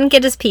house. Didn't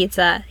get his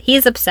pizza.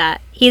 He's upset.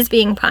 He's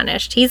being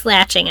punished. He's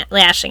lashing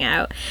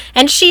out.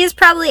 And she's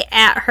probably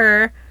at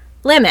her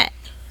limit.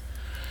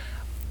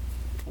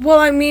 Well,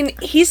 I mean,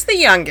 he's the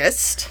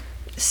youngest,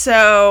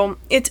 so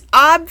it's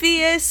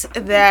obvious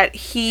that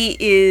he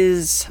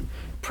is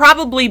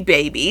probably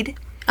babied.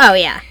 Oh,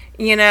 yeah.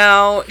 You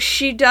know,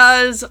 she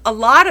does a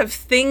lot of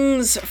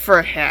things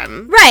for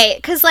him. Right,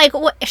 because, like,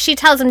 she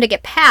tells him to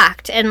get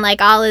packed, and, like,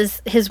 all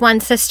his one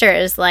sister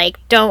is like,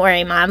 don't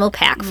worry, Mom will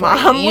pack for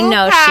you. You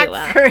know she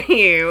will. for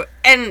you.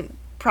 And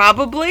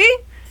probably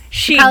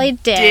she probably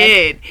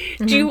did.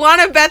 Mm-hmm. Do you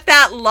want to bet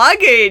that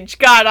luggage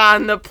got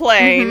on the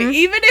plane? Mm-hmm.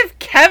 Even if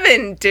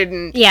Kevin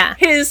didn't. Yeah.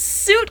 His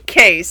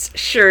suitcase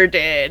sure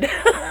did.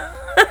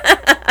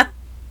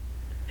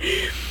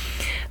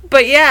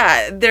 But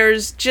yeah,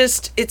 there's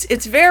just,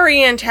 it's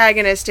very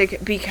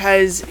antagonistic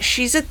because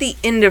she's at the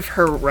end of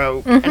her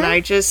rope. Mm-hmm. And I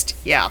just,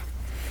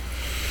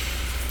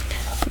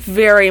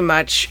 very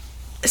much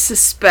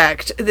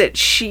suspect that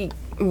she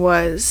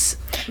was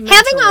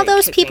having all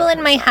those people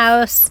in my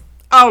house.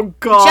 Oh,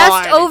 God.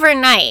 Just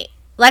overnight.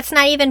 Let's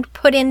not even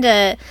put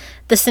into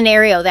the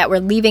scenario that we're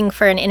leaving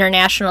for an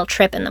international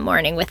trip in the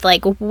morning with,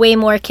 like, way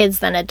more kids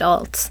than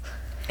adults.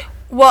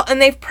 Well,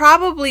 and they've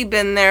probably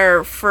been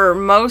there for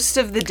most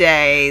of the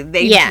day.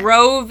 They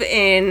drove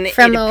in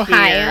from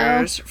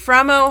Ohio.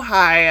 From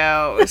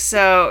Ohio.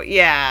 So,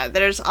 yeah,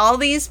 there's all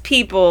these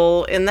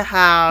people in the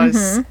house.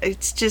 Mm-hmm.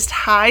 It's just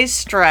high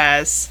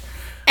stress.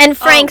 And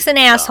Frank's an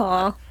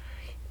asshole.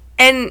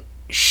 And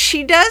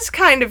she does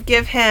kind of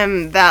give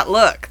him that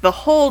look the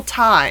whole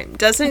time,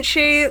 doesn't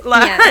she?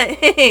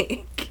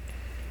 Like,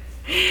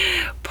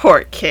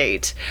 poor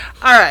Kate.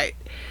 All right.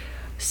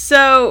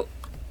 So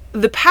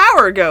the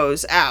power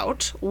goes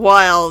out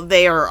while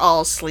they are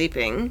all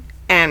sleeping,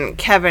 and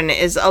Kevin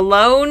is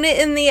alone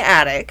in the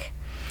attic.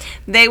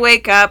 They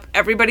wake up,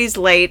 everybody's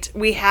late.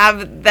 We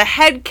have the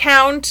head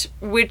count,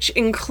 which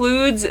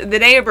includes the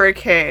neighbor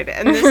kid.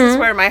 And this is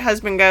where my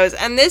husband goes,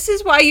 and this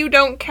is why you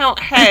don't count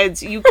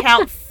heads, you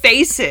count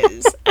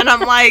faces. And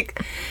I'm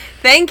like,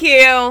 thank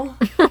you.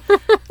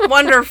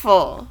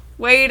 Wonderful.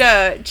 Way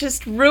to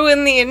just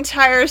ruin the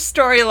entire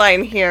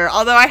storyline here.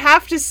 Although I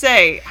have to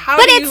say, how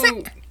do you not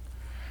know?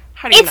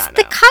 It's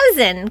the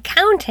cousin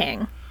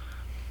counting.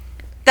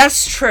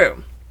 That's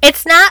true.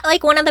 It's not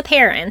like one of the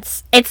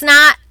parents. It's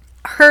not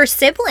her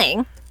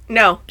sibling.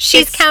 No.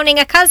 She's counting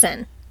a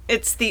cousin.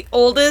 It's the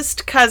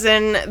oldest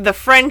cousin, the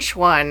French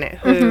one,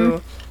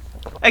 who,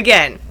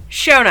 again,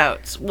 show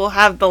notes. We'll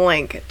have the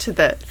link to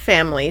the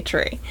family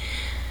tree.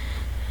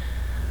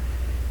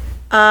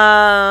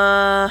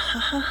 And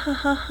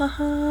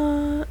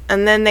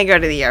then they go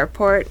to the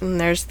airport, and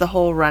there's the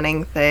whole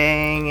running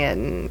thing,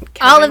 and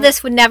Kevin, all of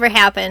this would never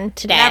happen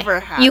today.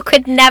 Never happen. You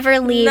could never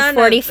leave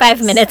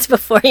 45 minutes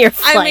before your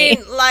flight. I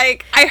mean,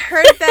 like, I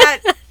heard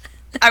that.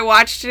 I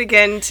watched it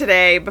again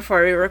today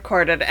before we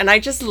recorded, and I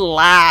just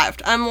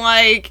laughed. I'm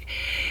like,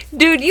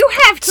 dude, you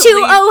have to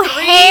leave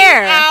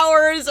O'Hare 3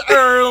 hours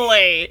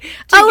early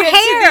to O'Hare, get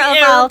to the of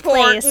airport. all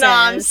places. No,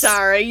 I'm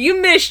sorry.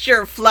 You missed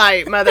your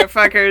flight,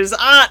 motherfuckers.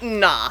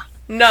 Nah.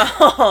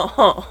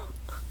 No.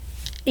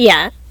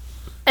 Yeah.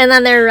 And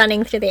then they're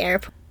running through the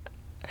airport.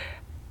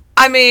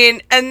 I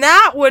mean, and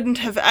that wouldn't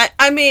have,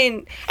 I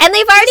mean. And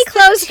they've already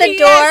closed the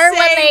door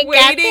when they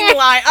get there.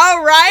 Line.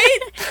 Oh, right?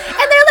 And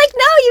they're like,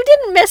 no, you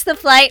didn't miss the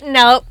flight.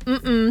 Nope.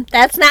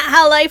 That's not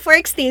how life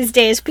works these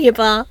days,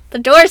 people. The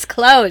door's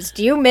closed.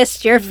 You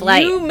missed your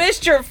flight. You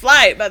missed your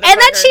flight, motherfucker.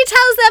 And then she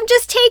tells them,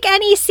 just take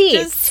any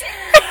seats.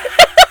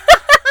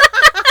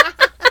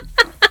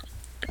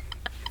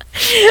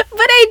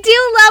 But I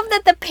do love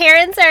that the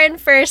parents are in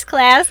first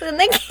class and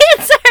the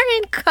kids are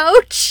in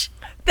coach.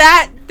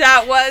 That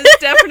was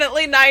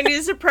definitely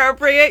 90s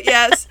appropriate,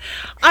 yes.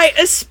 I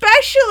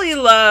especially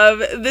love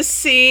the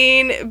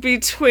scene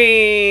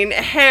between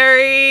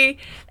Harry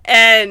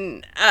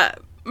and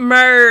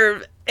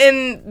Merv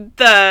in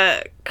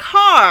the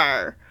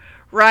car,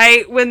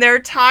 right? When they're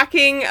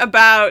talking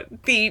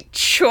about the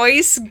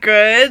choice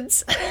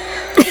goods.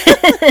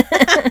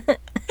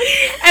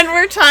 And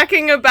we're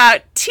talking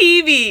about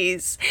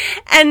TVs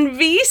and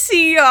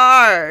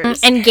VCRs.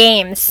 And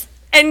games.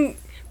 And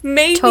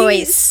maybe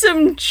toys.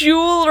 Some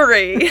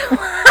jewelry.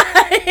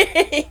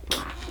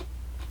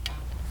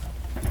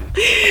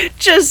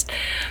 Just,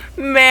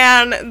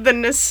 man, the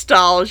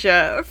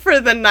nostalgia for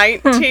the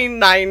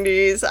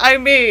 1990s. I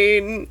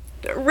mean,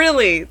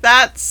 really,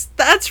 that's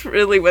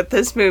really what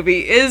this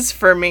movie is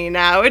for me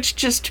now. It's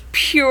just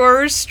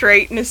pure,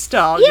 straight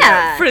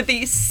nostalgia for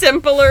the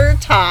simpler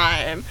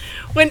time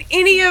when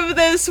any of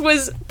this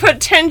was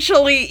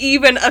potentially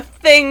even a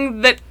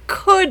thing that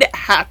could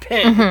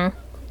happen.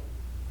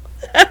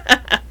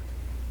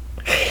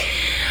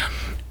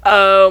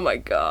 Oh my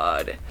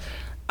god.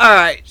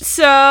 Alright,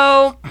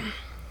 so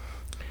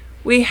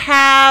we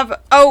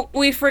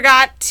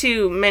forgot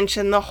to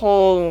mention the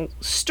whole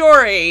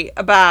story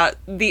about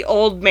the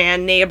old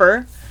man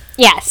neighbor.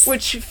 Yes.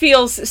 Which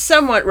feels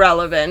somewhat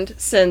relevant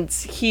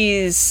since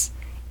he's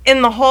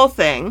in the whole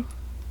thing,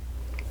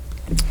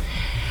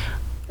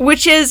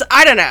 which is,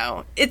 I don't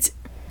know, is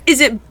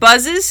it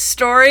Buzz's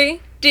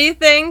story, do you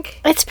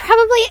think? It's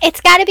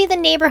got to be the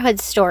neighborhood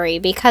story,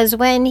 because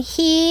when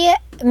he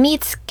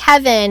meets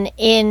Kevin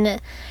in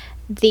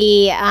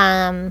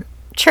the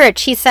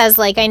church, he says,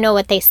 like, I know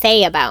what they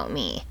say about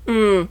me.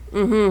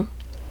 Mm-hmm.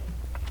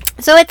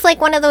 So it's like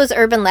one of those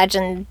urban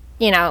legend,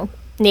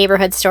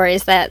 neighborhood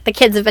stories that the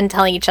kids have been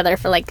telling each other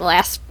for, like, the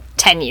last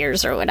 10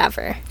 years or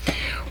whatever.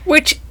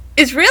 Which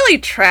is really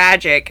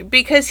tragic,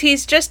 because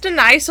he's just a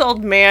nice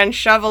old man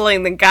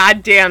shoveling the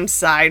goddamn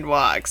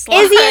sidewalks.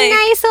 Is he a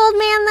nice old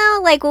man, though?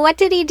 Like, what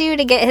did he do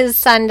to get his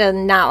son to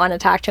not want to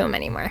talk to him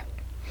anymore?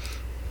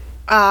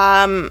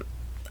 I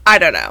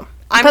don't know.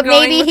 I'm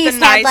going with the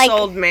nice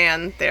old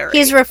man theory.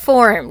 He's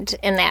reformed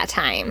in that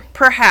time.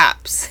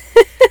 Perhaps.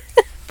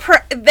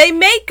 They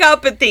make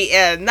up at the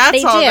end.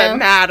 That's all that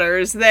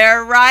matters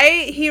there,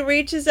 right? He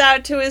reaches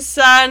out to his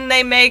son.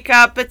 They make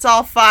up. It's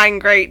all fine,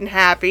 great, and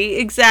happy.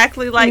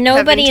 Exactly like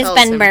nobody's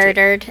been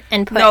murdered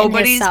and put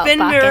in his salt bucket. Nobody's been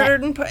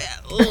murdered and put.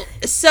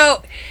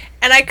 So,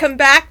 and I come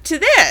back to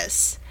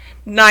this.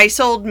 Nice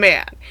old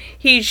man.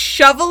 He's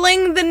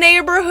shoveling the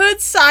neighborhood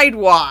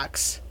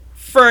sidewalks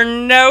for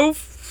no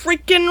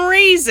freaking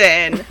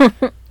reason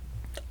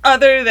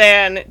other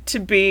than to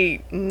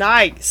be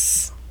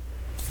nice.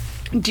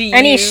 And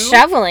he's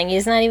shoveling.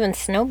 He's not even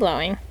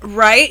snowblowing.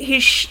 Right?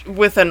 He's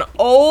with an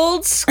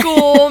old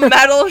school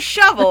metal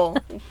shovel.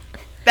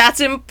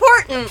 That's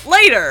important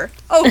later.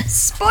 Oh,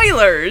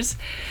 spoilers.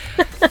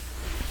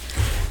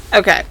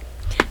 Okay.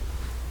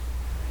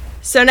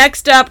 So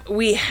next up,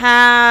 we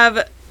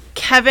have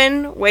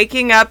Kevin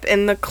waking up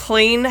in the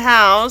clean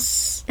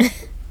house,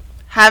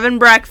 having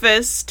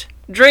breakfast,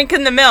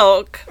 drinking the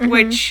milk,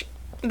 which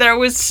there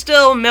was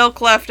still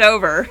milk left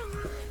over.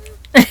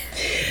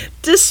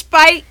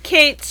 Despite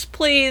Kate's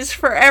pleas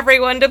for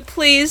everyone to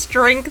please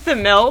drink the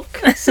milk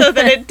so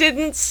that it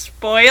didn't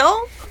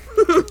spoil.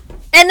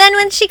 And then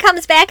when she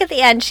comes back at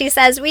the end, she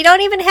says, we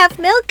don't even have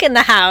milk in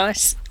the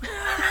house.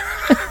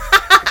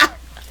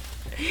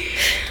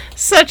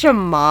 Such a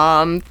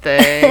mom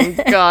thing.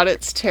 God,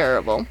 it's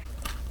terrible.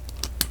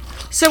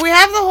 So we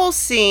have the whole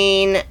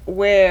scene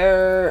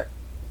where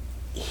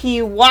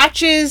he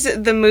watches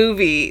the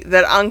movie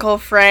that Uncle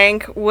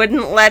Frank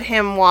wouldn't let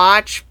him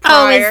watch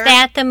prior. Oh, is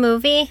that the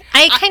movie?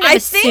 I kind of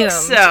assumed. I think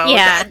so.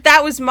 Yeah.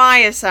 That was my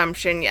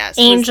assumption, yes.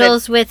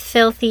 Angels with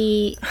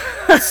filthy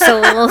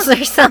souls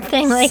or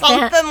something like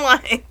that. Something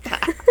like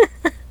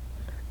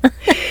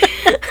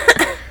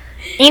that.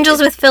 Angels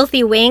with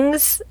filthy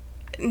wings?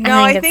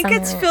 No, I think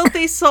it's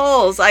filthy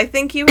souls. I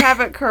think you have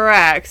it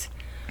correct.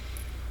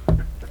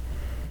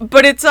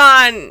 But it's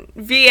on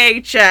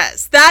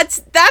VHS.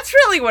 That's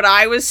really what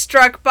I was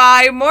struck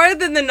by. More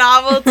than the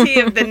novelty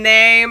of the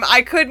name,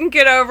 I couldn't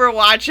get over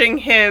watching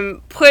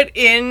him put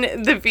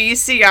in the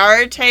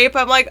VCR tape.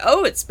 I'm like,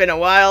 oh, it's been a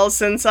while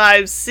since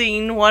I've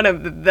seen one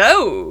of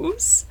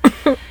those.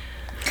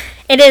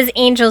 It is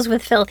Angels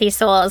with Filthy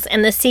Souls,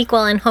 and the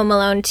sequel in Home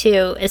Alone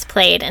 2 is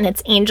played, and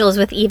it's Angels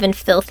with Even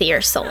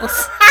Filthier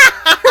Souls.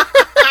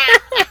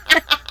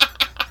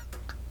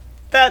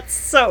 That's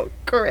so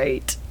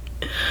great.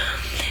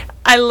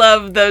 I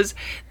love those.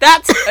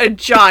 That's a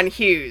John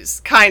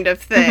Hughes kind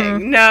of thing.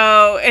 Mm-hmm.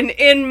 No, an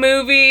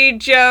in-movie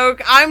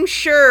joke. I'm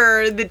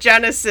sure the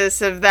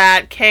genesis of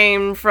that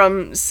came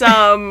from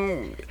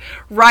some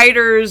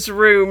writer's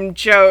room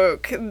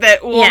joke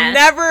that we'll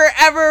never,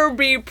 ever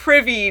be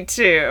privy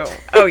to.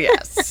 Oh,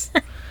 yes.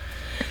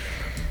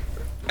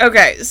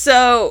 Okay,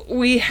 so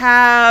we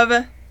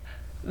have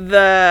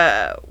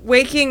the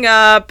waking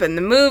up and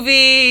the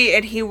movie,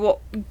 and he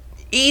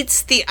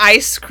eats the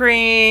ice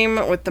cream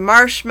with the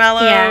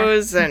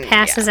marshmallows and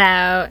passes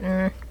out.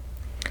 And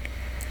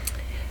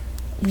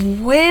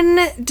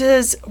when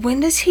does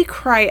he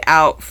cry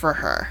out for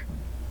her?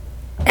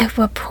 At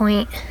what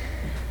point?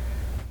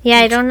 Yeah,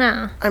 I don't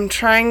know. I'm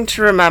trying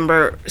to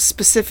remember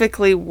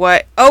specifically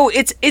what. Oh,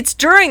 it's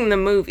during the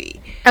movie.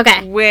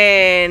 Okay.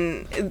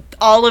 When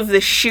all of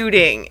the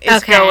shooting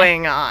is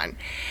going on.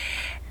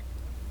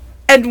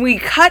 And we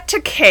cut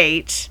to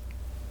Kate,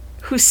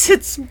 who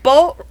sits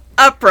bolt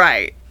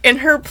upright in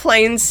her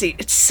plane seat.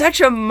 It's such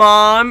a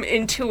mom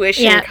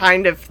intuition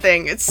kind of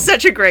thing. It's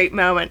such a great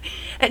moment.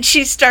 And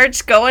she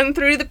starts going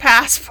through the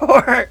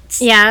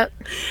passports. Yeah.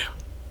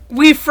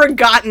 We've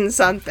forgotten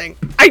something.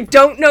 I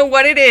don't know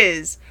what it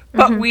is,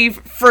 but we've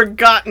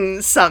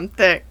forgotten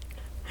something.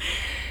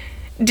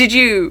 Did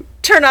you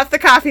turn off the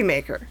coffee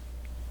maker?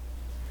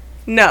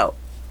 No.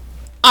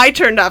 I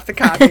turned off the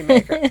coffee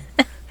maker.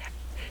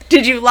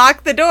 Did you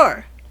lock the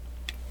door?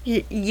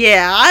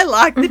 Yeah, I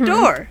locked the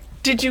door.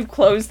 Did you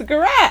close the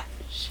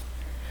garage?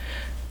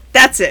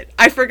 That's it.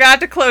 I forgot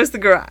to close the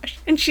garage.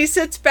 And she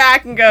sits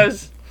back and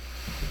goes,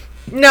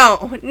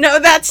 no,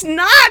 that's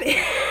not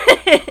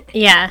it.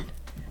 Yeah.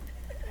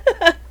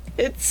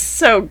 It's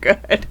so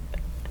good.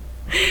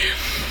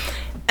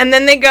 And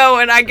then they go,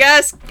 and I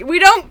guess we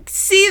don't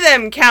see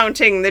them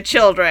counting the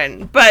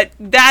children, but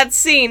that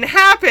scene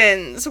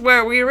happens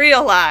where we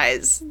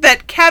realize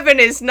that Kevin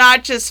is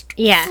not just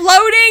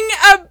floating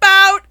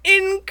about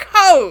in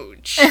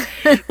Coach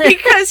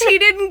because he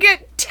didn't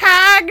get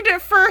tagged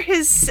for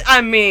his,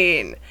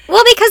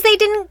 Well, because they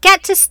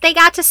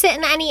got to sit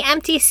in any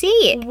empty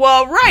seat.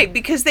 Well, right,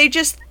 because they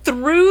just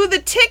threw the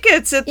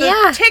tickets at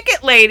the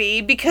ticket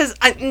lady because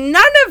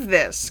none of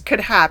this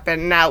could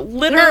happen now.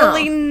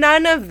 Literally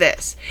none of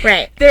this.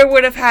 Right. There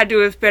would have had to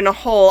have been a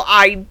whole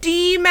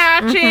ID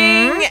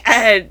matching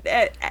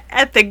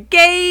at the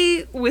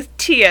gate with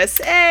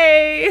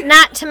TSA.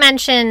 Not to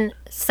mention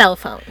cell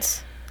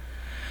phones.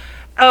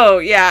 Oh,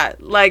 yeah.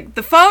 Like,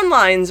 the phone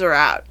lines are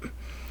out.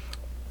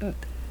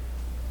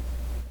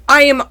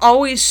 I am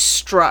always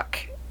struck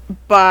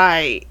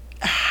by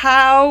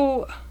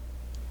how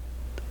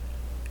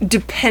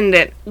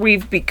dependent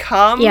we've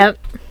become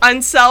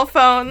on cell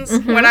phones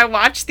when I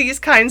watch these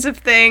kinds of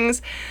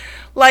things.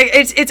 Like,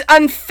 it's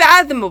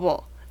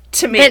unfathomable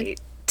to me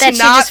to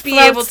not be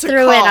able to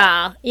through call. It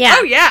all. Yeah.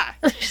 Oh, yeah.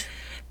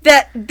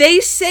 That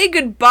they say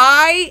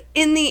goodbye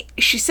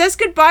she says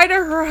goodbye to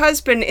her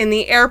husband in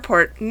the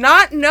airport,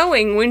 not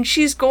knowing when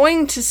she's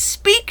going to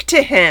speak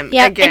to him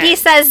again. And he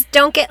says,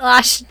 don't get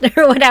lost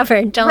or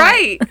whatever. Don't.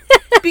 Right.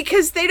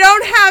 Because they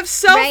don't have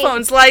cell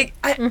phones. Like,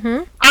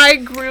 I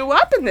grew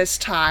up in this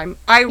time.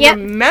 I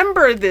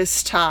remember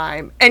this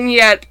time. And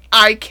yet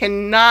I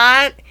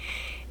cannot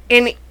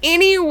in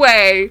any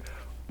way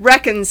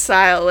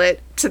reconcile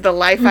it to the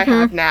life I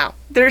have now.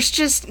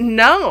 There's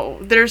no,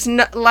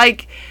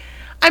 like...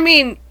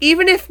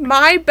 even if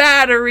my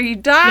battery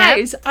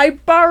dies, I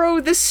borrow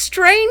the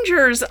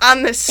strangers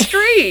on the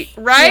street,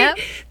 right?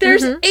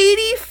 There's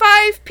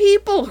 85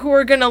 people who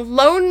are going to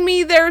loan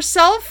me their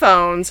cell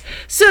phones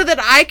so that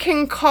I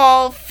can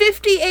call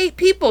 58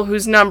 people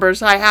whose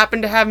numbers I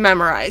happen to have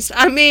memorized.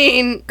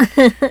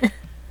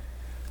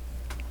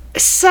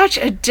 Such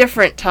a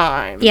different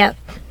time. Yep.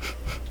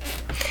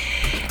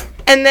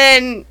 And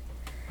then...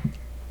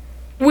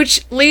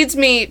 which leads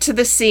me to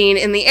the scene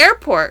in the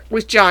airport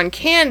with John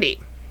Candy.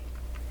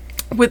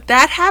 Would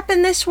that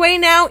happen this way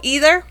now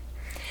either?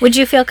 Would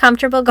you feel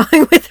comfortable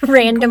going with a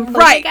random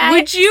polka guy?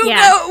 Would you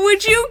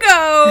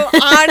go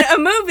on a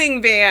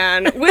moving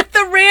van with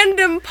the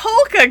random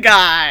polka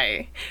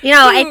guy?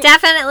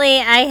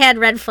 I had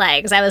red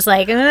flags. I was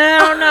like, I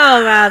don't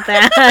know about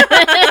that.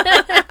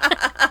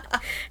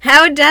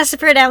 How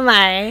desperate am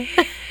I?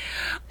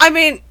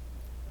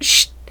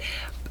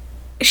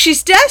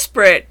 She's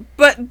desperate,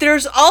 but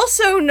there's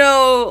also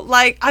no,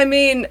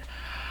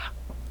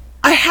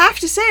 I have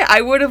to say,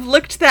 I would have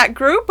looked that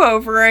group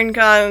over and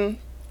gone,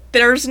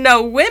 there's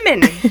no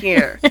women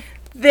here.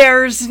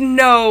 There's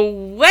no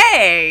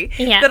way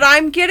that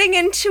I'm getting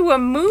into a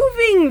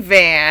moving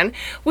van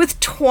with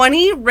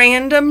 20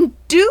 random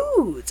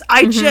dudes.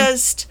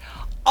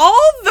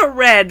 All the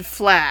red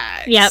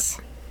flags. Yep.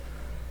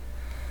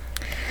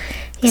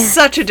 Yeah.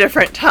 Such a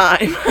different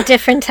time.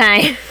 Different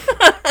time.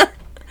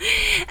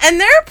 And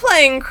they're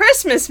playing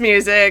Christmas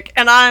music,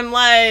 and I'm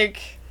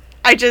like,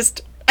 I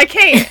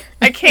can't.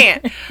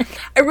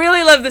 I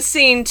really love the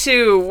scene,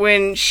 too,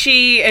 when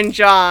she and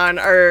John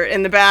are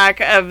in the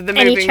back of the moving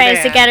van. And he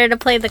tries to get her to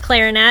play the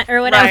clarinet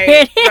or whatever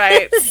it is.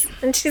 Right.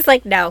 And she's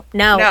like, no.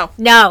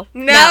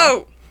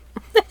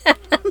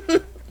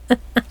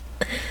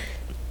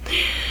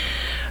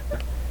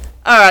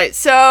 All right,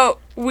 so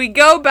we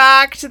go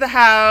back to the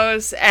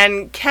house,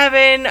 and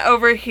Kevin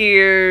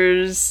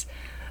overhears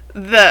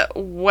the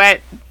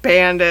wet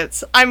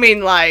bandits.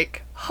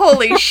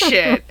 Holy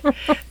shit.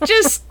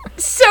 Just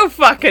so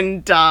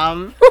fucking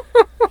dumb.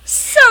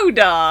 So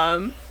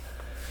dumb.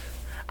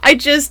 I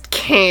just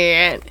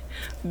can't.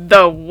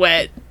 The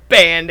wet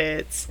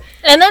bandits.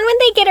 And then when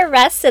they get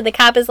arrested, the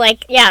cop is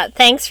like, yeah,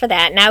 thanks for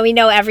that. Now we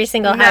know every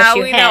single house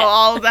you hit. Now we know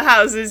all of the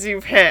houses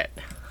you've hit.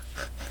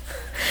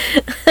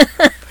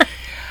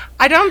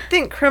 I don't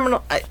think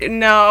criminal...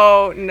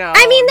 No.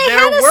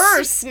 They're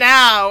worse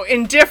now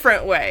in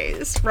different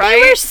ways,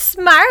 right? They were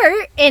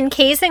smart in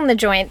casing the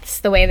joints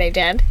the way they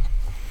did.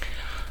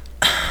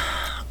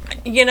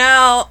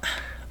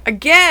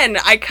 Again,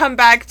 I come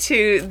back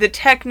to the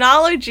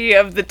technology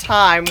of the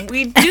time.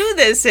 We do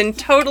this in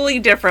totally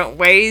different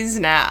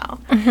ways now.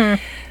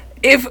 Mm-hmm.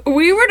 If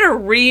we were to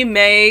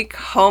remake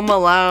Home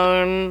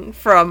Alone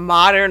for a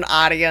modern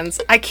audience,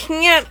 I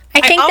can't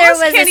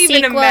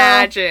even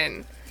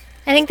imagine.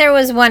 I think there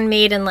was one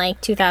made in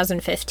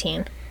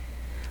 2015.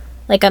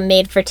 Like a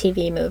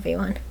made-for-TV movie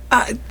one.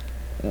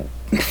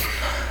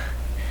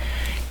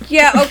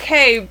 Yeah,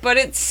 okay, but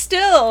it's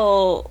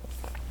still...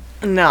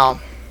 No.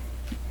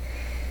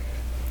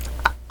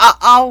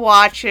 I'll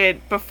watch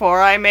it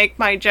before I make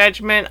my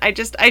judgment. I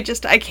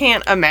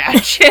can't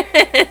imagine.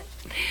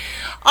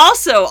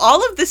 Also,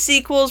 all of the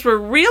sequels were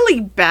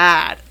really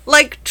bad.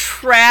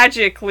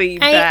 Tragically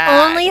bad.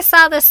 I only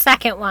saw the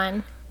second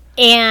one,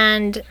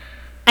 and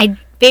I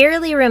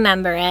barely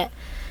remember it.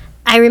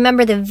 I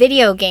remember the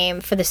video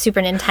game for the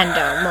Super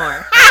Nintendo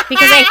more.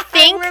 Because I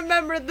think I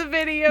remember the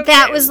video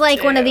that game was like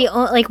too. one of the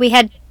like we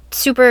had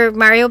Super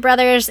Mario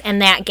Brothers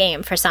and that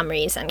game for some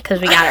reason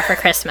because we got it for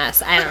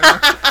Christmas. I don't know.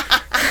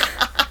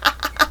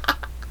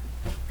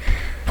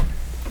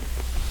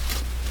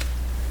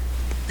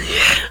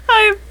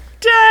 I'm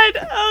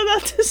dead. Oh,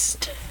 that's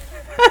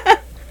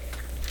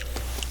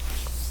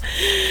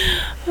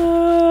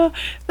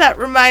that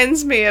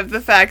reminds me of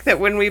the fact that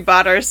when we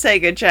bought our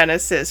Sega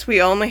Genesis,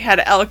 we only had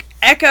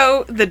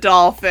Echo the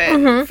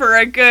Dolphin for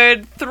a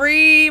good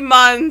 3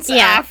 months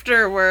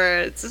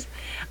afterwards.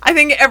 I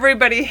think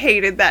everybody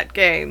hated that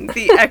game,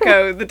 the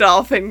Echo the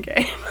Dolphin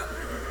game.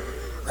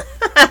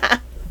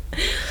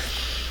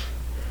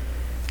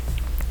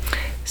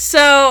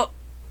 So,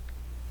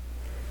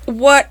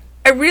 what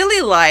I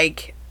really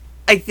like,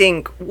 I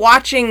think,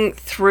 watching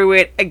through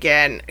it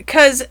again,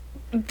 because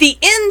the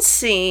end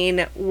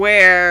scene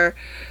where,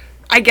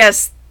 I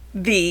guess,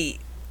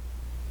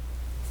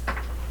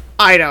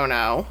 I don't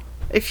know,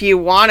 if you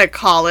want to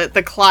call it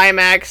the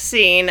climax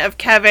scene of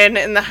Kevin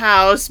in the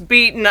house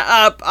beaten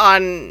up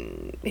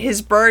on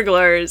his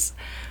burglars,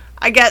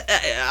 I get,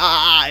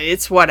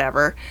 it's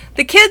whatever.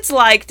 The kids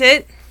liked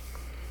it.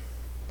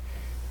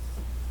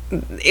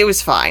 It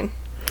was fine.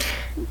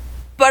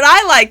 But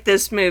I like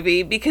this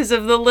movie because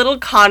of the little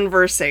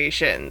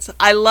conversations.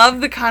 I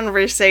love the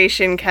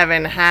conversation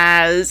Kevin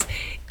has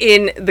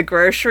in the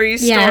grocery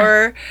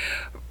store.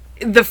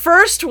 The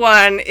first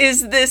one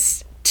is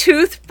this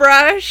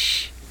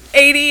toothbrush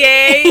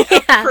ADA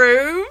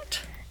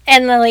approved.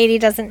 And the lady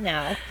doesn't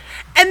know.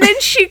 And then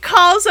she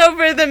calls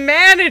over the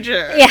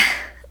manager. Yeah.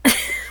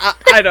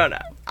 I don't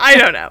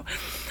know.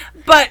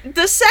 But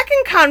the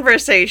second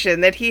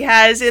conversation that he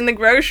has in the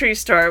grocery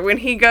store when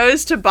he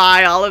goes to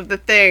buy all of the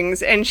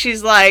things and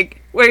she's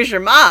like, "Where's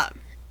your mom?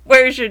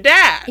 Where's your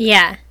dad?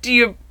 Yeah.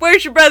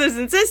 Where's your brothers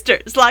and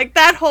sisters?" Like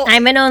that whole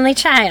I'm an only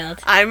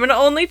child.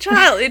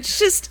 It's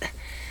just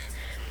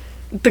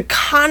the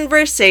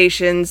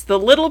conversations, the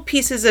little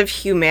pieces of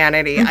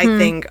humanity, I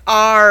think,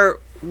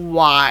 are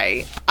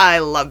why I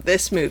love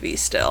this movie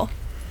still.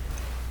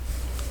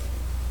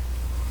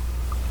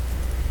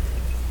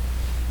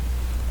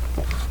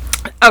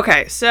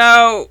 Okay,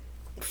 so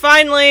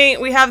finally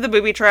we have the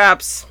booby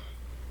traps.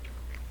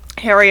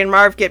 Harry and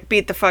Marv get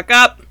beat the fuck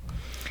up.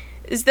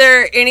 Is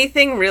there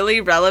anything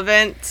really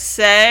relevant to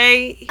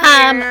say here?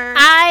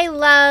 I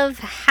love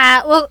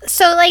how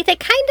they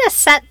kind of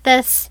set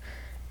this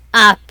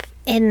up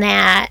in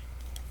that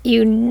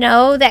you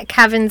know that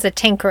Kevin's a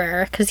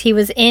tinkerer because he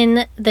was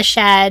in the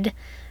shed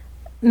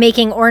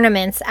making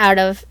ornaments out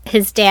of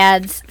his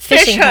dad's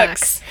fishing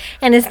hooks.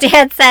 And his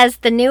dad says,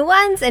 "The new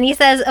ones?" And he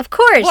says, "Of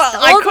course,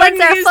 the old ones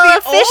are full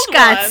of fish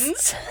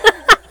guts."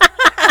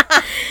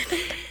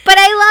 But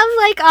I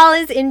love, like, all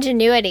his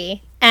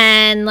ingenuity.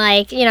 And,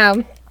 like, you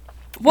know...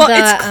 Well,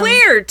 it's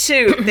clear,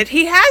 too, that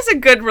he has a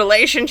good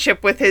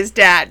relationship with his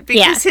dad.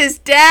 Because his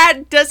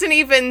dad doesn't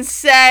even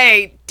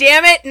say,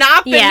 "Damn it,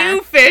 not the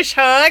new fish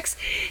hooks."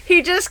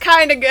 He just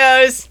kind of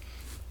goes...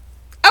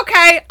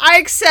 "Okay, I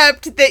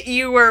accept that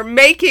you were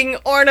making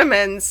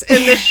ornaments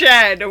in the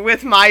shed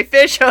with my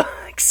fish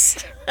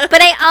hooks."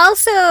 But I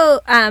also,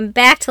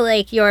 back to,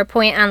 like, your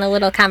point on the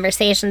little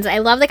conversations, I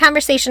love the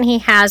conversation he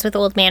has with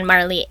Old Man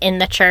Marley in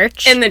the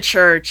church. In the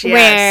church, yes.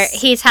 Where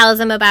he tells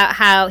him about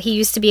how he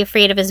used to be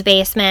afraid of his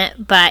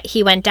basement, but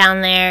he went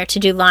down there to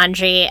do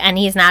laundry, and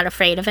he's not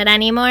afraid of it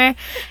anymore.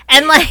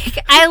 And, like,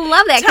 I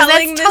love that.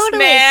 Telling that's this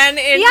man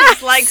in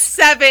his, like,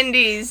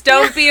 70s,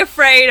 don't be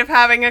afraid of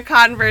having a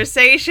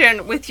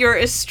conversation with your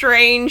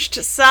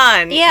estranged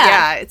son.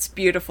 Yeah, it's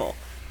beautiful.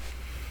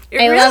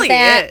 I really love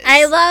that. is.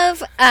 I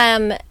love,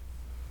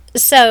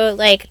 so,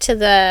 like, to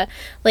the,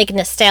 like,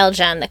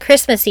 nostalgia and the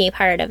Christmassy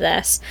part of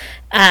this,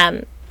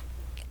 I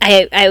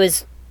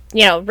was,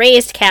 you know,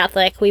 raised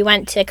Catholic. We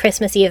went to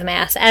Christmas Eve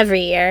Mass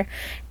every year,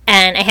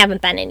 and I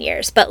haven't been in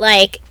years. But,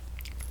 like,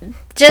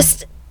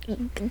 just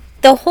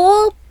the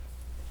whole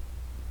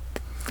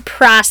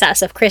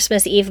process of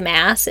Christmas Eve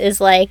Mass is,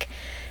 like,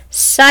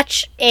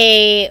 such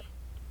a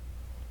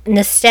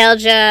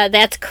nostalgia.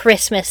 That's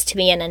Christmas to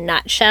me in a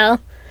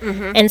nutshell.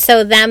 Mm-hmm. And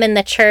so them in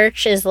the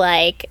church is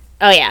like,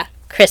 oh yeah,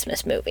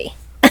 Christmas movie.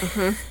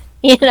 Mm-hmm.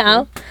 You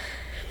know?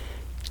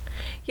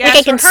 Yeah, like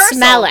I can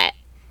smell it.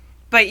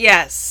 But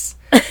yes,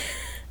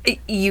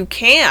 you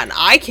can.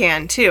 I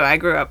can too. I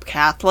grew up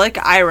Catholic.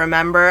 I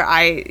remember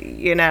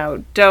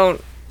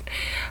don't...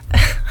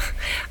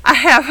 I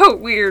have a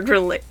weird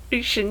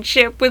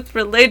relationship with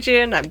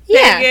religion. I'm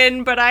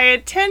pagan, but I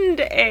attend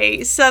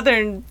a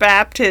Southern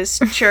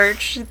Baptist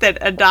church that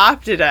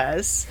adopted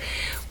us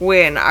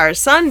when our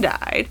son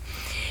died.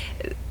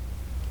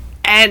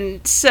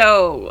 And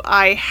so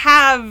I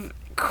have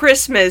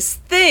Christmas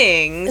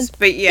things,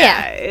 but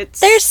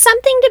it's... There's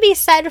something to be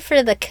said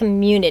for the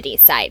community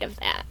side of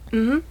that.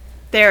 Mm-hmm.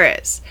 There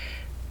is.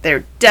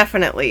 There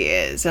definitely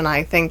is, and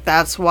I think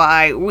that's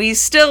why we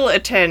still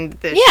attend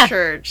this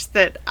church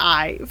that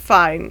I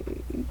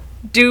find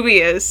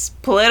dubious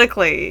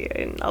politically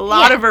in a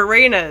lot of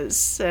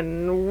arenas,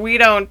 and we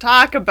don't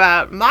talk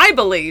about my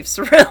beliefs,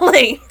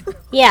 really.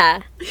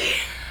 Yeah.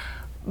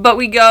 But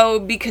we go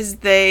because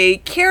they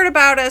cared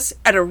about us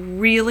at a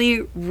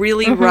really,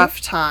 really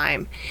rough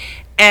time.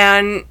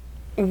 And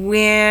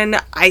when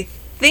I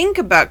think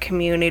about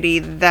Community,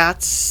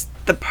 that's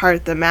the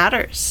part that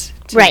matters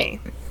to me.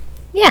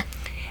 Yeah.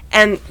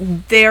 And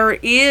there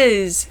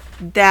is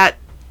that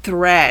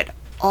thread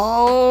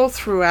all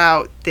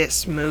throughout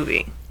this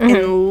movie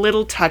in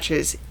little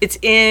touches. It's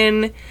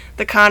in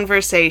the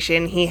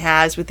conversation he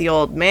has with the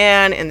old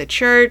man in the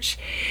church.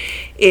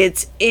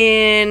 It's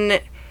in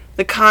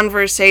the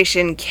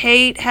conversation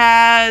Kate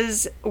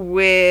has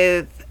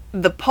with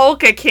the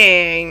Polka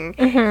King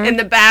in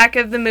the back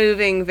of the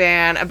moving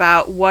van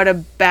about what a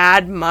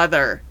bad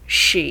mother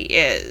she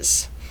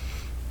is.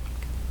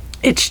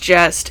 It's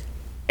just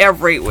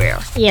everywhere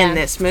in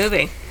this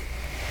movie.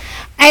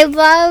 I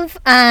love,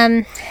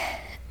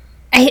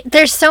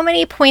 there's so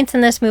many points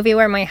in this movie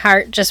where my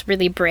heart just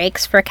really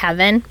breaks for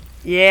Kevin.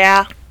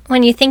 Yeah.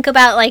 When you think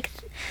about, like,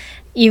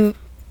 you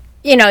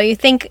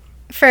think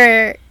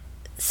for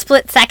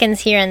split seconds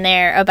here and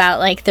there about,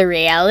 like, the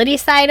reality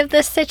side of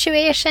this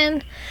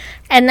situation.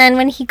 And then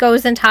when he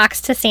goes and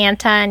talks to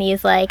Santa and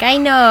he's like, I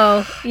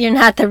know you're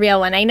not the real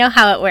one. I know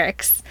how it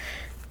works.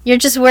 You're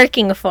just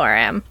working for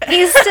him.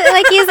 He's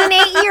he's an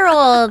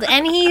 8-year-old,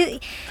 and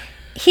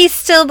he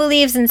still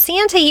believes in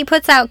Santa. He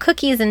puts out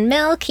cookies and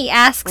milk. He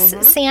asks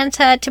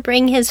Santa to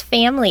bring his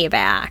family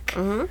back.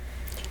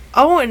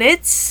 Oh, and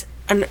it's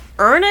an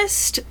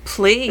earnest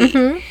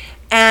plea.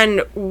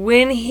 And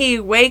when he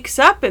wakes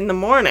up in the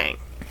morning,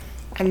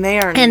 and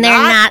they're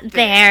not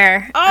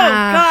there. Oh,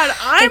 God,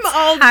 I'm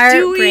all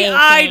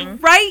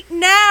dewy-eyed right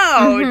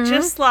now.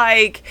 Just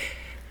like,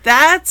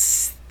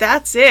 that's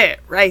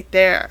it right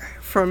there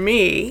for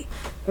me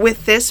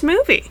with this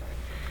movie.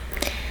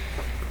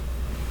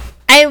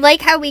 I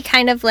like how we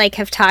kind of, like,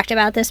 have talked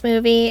about this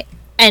movie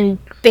and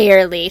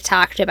barely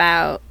talked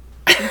about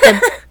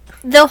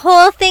the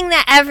whole thing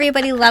that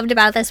everybody loved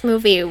about this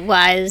movie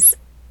was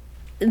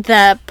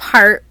the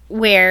part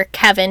where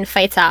Kevin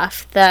fights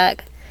off the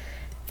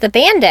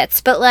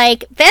bandits. But,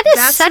 like,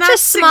 that's such a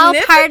small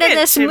part of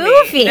this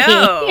movie.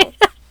 No.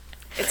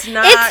 It's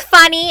not. It's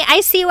funny.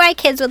 I see why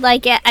kids would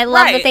like it. I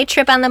love that they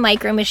trip on the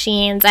micro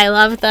machines. I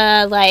love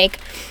the, like,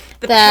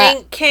 the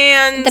paint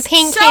cans. The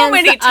paint so cans.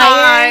 Many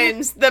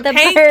times. The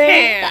paint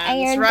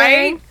cans,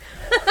 right?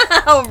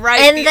 Oh, right.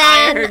 And the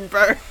then, iron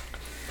burn.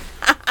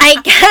 I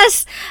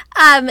guess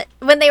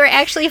when they were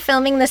actually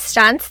filming the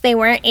stunts, they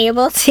weren't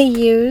able to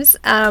use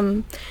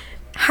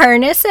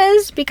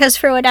harnesses because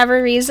for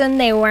whatever reason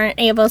they weren't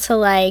able to,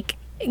 like,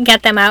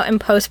 get them out in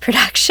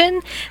post-production.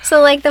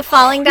 So, like, the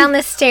falling down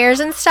the stairs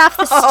and stuff,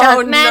 the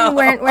stuntmen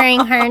weren't wearing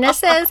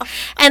harnesses.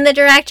 And the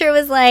director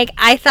was like,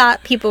 I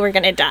thought people were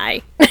going to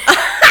die.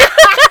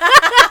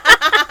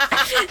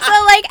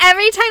 So, like,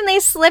 every time they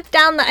slipped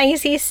down the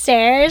icy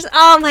stairs,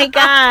 oh my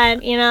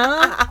God, you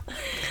know?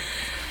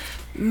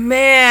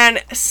 Man,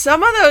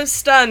 some of those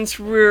stunts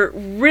were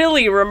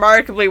really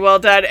remarkably well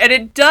done. And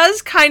it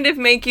does kind of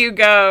make you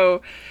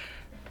go,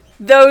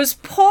 those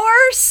poor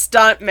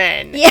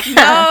stuntmen. Yeah.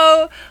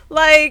 No,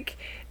 like,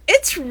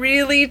 it's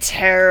really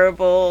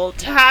terrible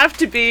to have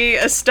to be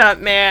a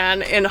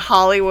stuntman in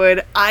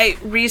Hollywood. I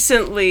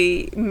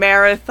recently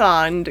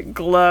marathoned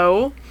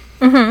Glow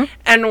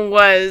and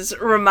was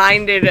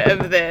reminded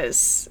of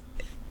this.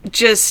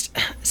 Just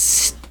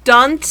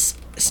stunt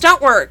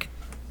work.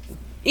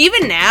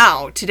 Even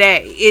now,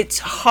 today, it's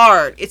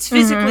hard. It's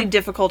physically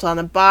difficult on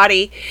the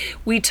body.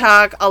 We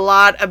talk a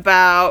lot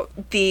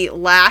about the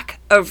lack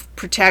of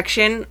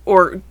protection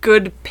or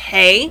good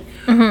pay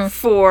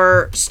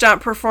for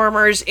stunt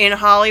performers in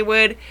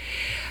Hollywood.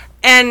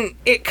 And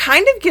it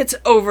kind of gets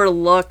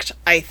overlooked,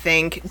 I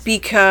think,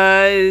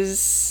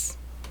 because,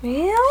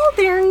 well,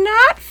 they're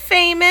not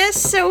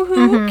famous, so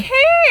who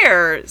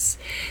cares?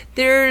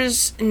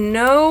 There's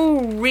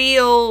no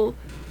real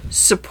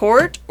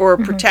support or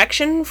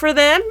protection for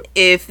them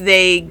if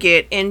they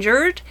get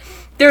injured.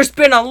 There's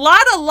been a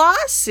lot of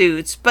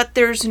lawsuits, but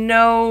there's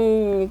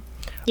no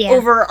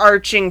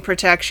overarching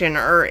protection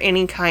or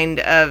any kind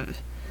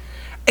of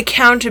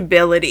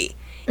accountability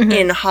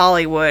in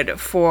Hollywood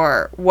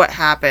for what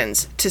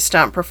happens to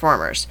stunt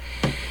performers.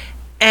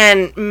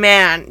 And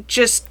man,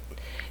 just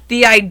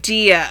the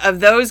idea of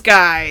those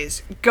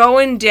guys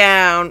going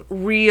down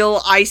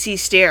real icy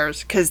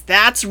stairs, because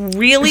that's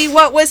really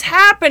what was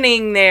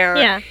happening there.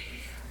 Yeah.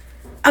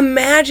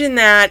 Imagine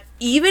that,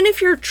 even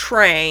if you're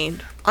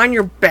trained on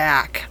your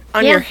back,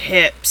 on your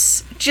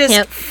hips.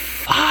 Just,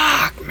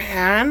 fuck,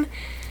 man.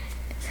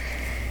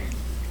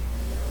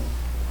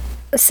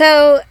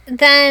 So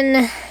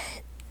then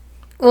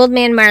Old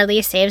Man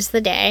Marley saves the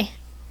day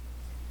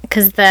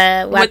because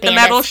the wet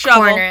bandits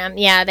corner him.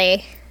 Yeah,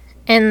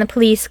 and the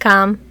police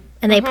come.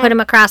 And they put him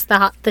across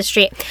the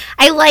street.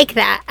 I like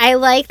that. I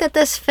like that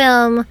this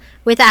film,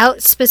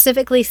 without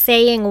specifically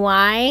saying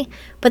why,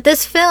 but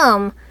this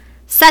film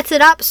sets it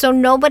up so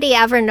nobody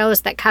ever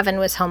knows that Kevin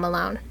was home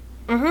alone.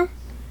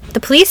 The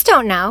police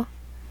don't know.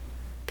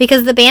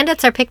 Because the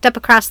bandits are picked up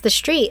across the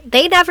street.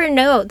 They never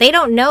know. They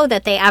don't know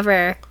that they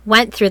ever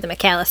went through the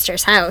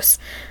McAllister's house.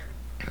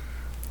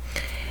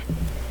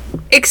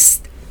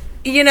 Because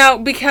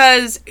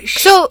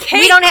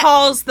Kate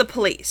calls the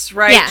police,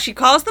 right? Yeah. She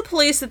calls the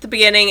police at the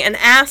beginning and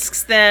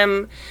asks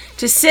them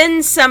to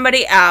send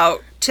somebody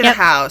out to the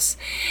house.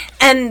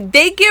 And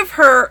they give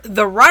her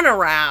the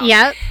runaround.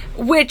 Yep.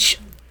 Which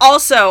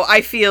also,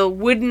 I feel,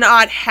 would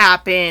not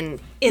happen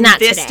in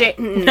this day.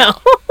 No.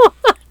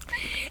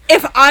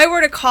 If I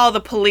were to call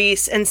the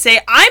police and say,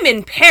 I'm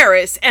in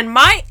Paris and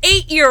my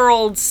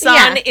 8-year-old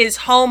son is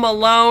home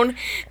alone,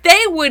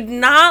 they would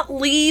not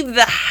leave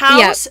the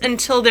house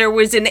until there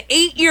was an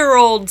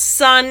 8-year-old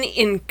son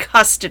in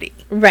custody.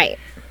 Right.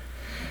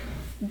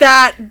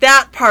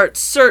 That part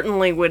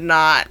certainly would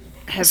not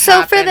have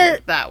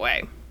happened that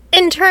way.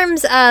 In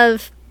terms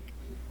of,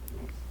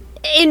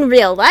 in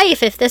real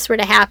life, if this were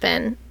to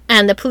happen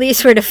and the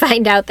police were to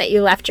find out that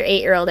you left your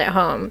 8-year-old at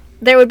home,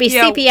 there would be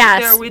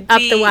CPS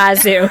up the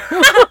wazoo.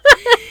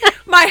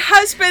 My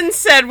husband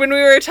said when we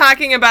were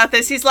talking about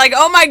this, he's like,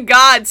 oh my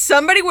God,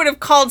 somebody would have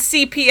called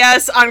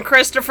CPS on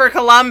Christopher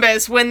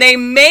Columbus when they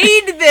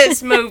made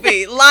this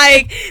movie.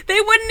 Like,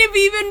 they wouldn't have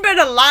even been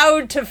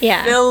allowed to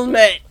film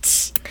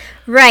it.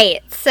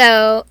 Right.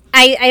 So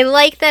I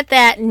like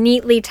that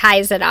neatly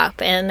ties it up,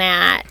 and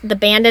that the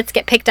bandits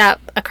get picked up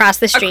across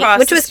the street,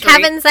 which was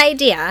Kevin's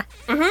idea,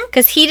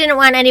 because he didn't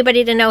want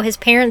anybody to know his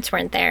parents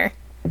weren't there.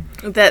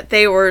 That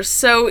they were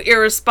so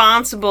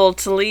irresponsible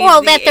to leave.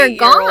 Well, that they're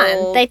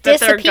gone. They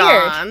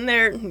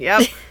disappeared.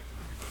 Yep.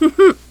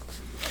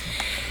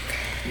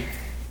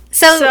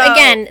 So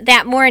again,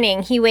 that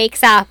morning he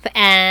wakes up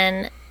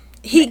and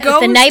he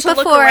goes the night to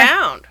before, look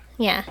around.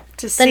 Yeah.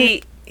 To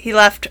see. He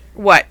left,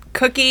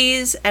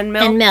 cookies and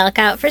milk? And milk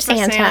out for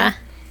Santa.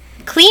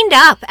 Cleaned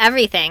up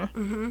everything.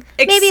 Mm-hmm.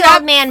 Maybe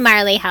Old Man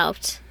Marley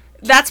helped.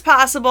 That's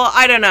possible.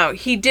 I don't know.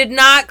 He did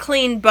not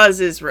clean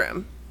Buzz's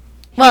room.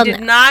 He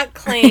did not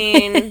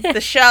clean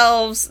the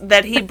shelves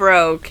that he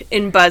broke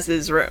in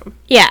Buzz's room.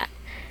 Yeah.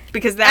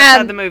 Because that's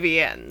how the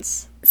movie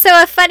ends.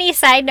 So a funny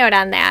side note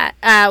on that,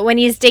 when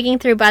he's digging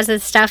through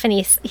Buzz's stuff and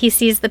he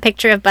sees the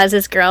picture of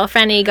Buzz's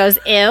girlfriend and he goes,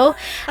 ew.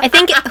 I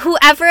think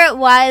whoever it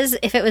was,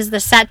 if it was the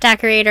set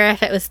decorator,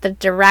 if it was the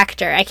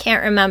director, I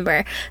can't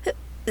remember,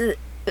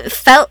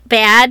 felt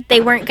bad.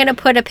 They weren't going to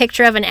put a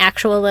picture of an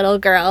actual little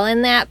girl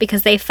in that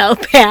because they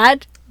felt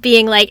bad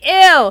being like,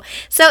 ew.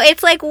 So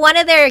it's like one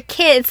of their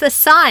kids, the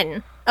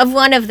son of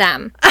one of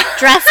them,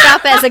 dressed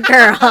up as a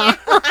girl.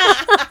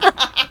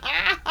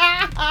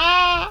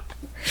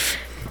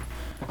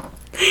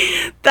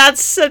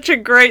 That's such a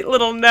great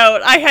little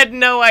note. I had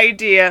no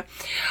idea.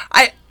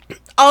 I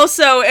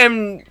also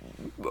am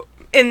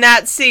in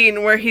that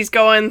scene where he's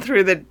going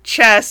through the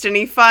chest and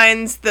he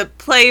finds the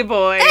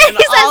Playboy. And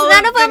he says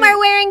none of them are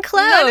wearing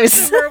clothes. None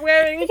of them are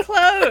wearing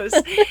clothes.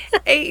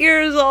 8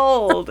 years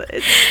old.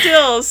 It's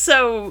still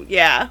so,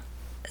 yeah.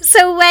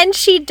 So when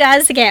she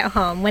does get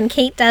home, when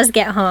Kate does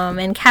get home,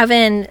 and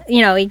Kevin,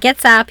 he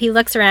gets up, he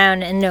looks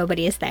around, and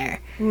nobody's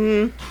there.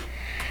 Mm-hmm.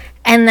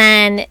 And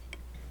then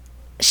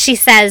she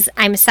says,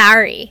 "I'm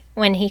sorry,"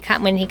 when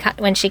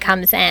she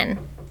comes in,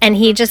 and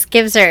he just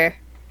gives her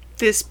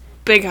this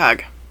big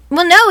hug.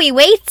 Well, no, he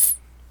waits.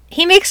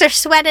 He makes her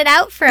sweat it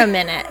out for a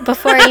minute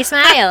before he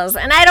smiles,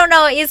 and I don't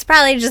know. He's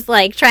probably just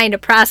trying to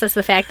process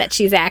the fact that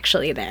she's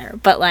actually there.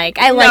 But I like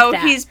that. No,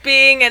 he's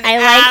being an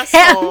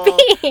asshole,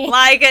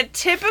 like a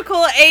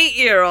typical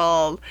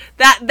 8-year-old.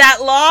 That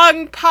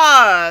long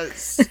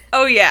pause.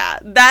 Oh yeah,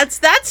 that's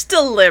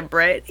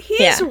deliberate.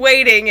 He's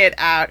waiting it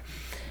out.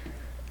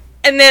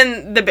 And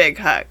then the big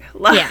hug.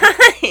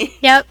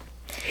 Yep.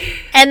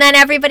 And then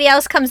everybody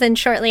else comes in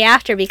shortly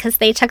after because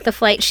they took the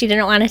flight she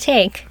didn't want to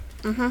take.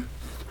 Mm-hmm.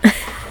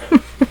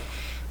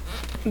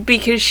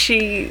 Because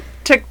she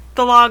took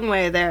the long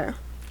way there.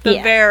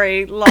 The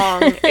very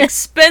long,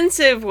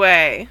 expensive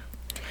way.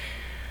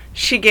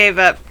 She gave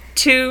up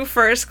 2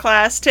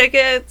 first-class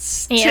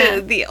tickets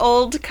to the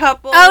old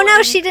couple. Oh,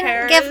 no, she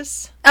didn't give...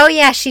 Oh,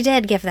 yeah, she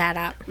did give that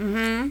up.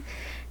 Mm-hmm.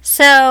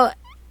 So...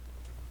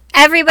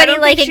 Everybody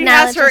acknowledges... she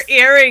has her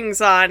earrings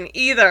on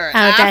either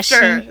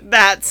after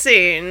that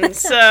scene.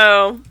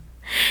 So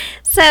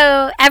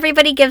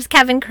everybody gives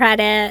Kevin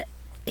credit.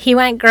 He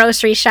went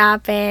grocery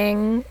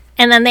shopping,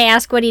 and then they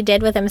ask what he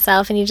did with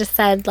himself, and he just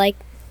said nothing.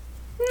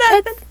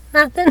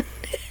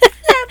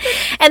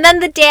 And then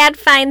the dad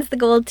finds the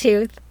gold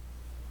tooth.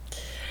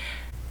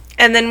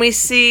 And then we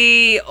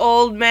see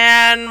Old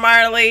Man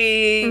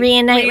Marley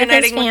reuniting with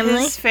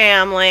his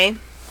family.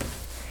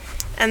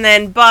 And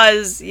then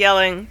Buzz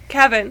yelling,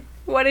 "Kevin,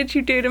 what did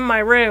you do to my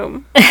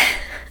room?"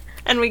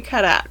 And we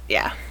cut out,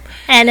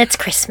 And it's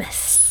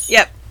Christmas.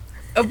 Yep.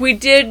 We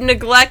did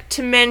neglect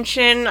to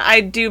mention,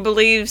 I do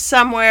believe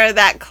somewhere,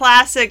 that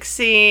classic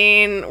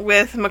scene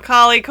with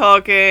Macaulay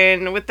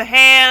Culkin with the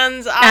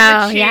hands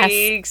on the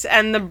cheeks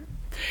and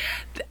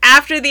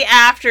after the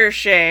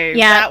aftershave,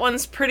 Yeah. that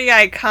one's pretty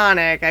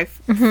iconic. I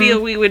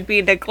feel we would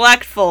be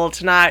neglectful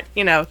to not,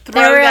 throw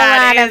There were a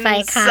that lot in of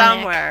iconic.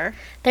 somewhere.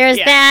 There's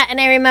Yeah. that,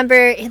 and I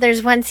remember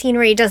there's one scene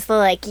where he does the,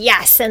 like,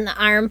 yes, and the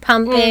arm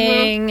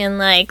pumping, and,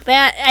 like,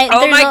 that.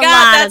 Oh there's my a lot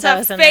god, of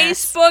that's those a in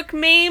this. Facebook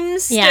meme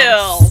still.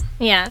 Yes.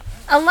 Yeah.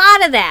 A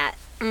lot of that.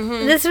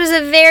 This was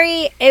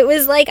it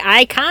was, like,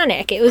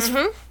 iconic. It was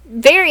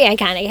very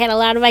iconic. It had a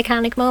lot of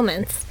iconic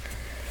moments.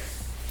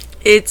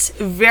 It's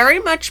very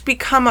much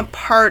become a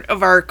part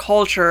of our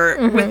culture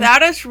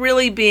without us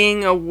really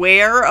being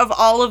aware of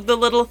all of the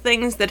little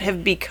things that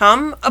have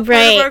become a part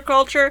Right. of our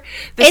culture.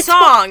 The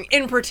song,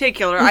 in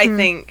particular, I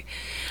think.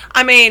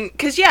 I mean,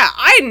 because,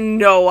 I had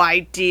no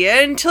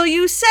idea until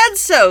you said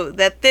so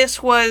that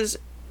this was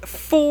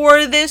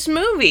for this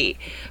movie.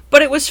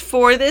 But it was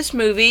for this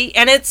movie,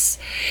 and it's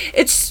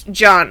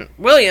John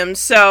Williams,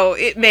 so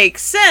it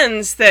makes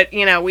sense that,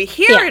 we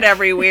hear it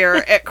everywhere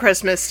at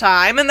Christmas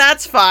time, and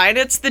that's fine.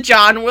 It's the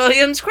John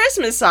Williams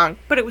Christmas song,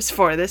 but it was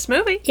for this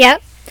movie.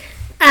 Yep.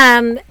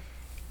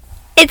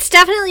 It's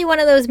definitely one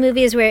of those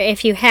movies where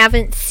if you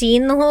haven't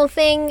seen the whole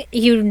thing,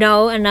 you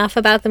know enough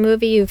about the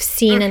movie, you've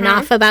seen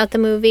enough about the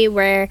movie,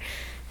 where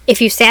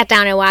if you sat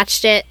down and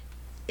watched it,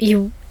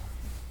 you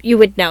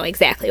would know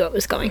exactly what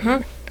was going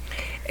on.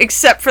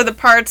 Except for the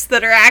parts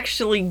that are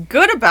actually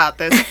good about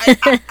this.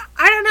 I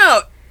don't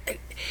know.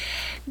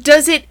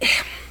 Does it...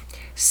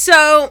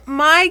 So,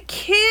 my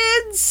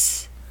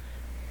kids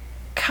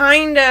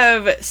kind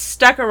of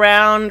stuck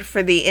around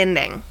for the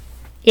ending.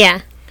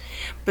 Yeah.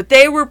 But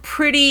they were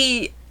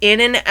pretty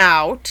in and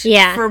out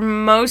for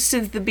most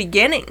of the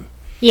beginning.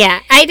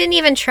 Yeah. I didn't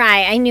even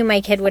try. I knew my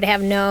kid would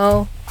have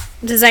no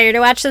desire to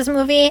watch this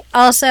movie.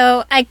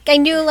 Also, I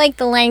knew, like,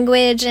 the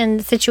language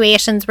and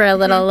situations were a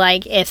little,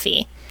 like,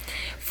 iffy.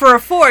 For a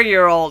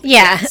 4-year-old,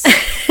 yes.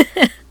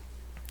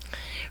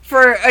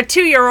 For a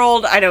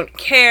 2-year-old, I don't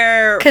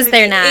care. Because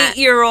they're not.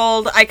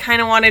 8-year-old, I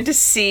kind of wanted to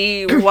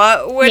see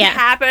what would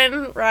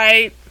happen,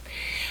 right?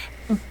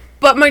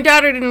 But my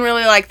daughter didn't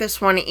really like this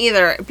one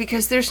either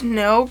because there's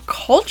no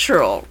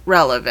cultural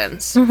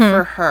relevance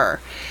for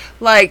her.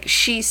 Like,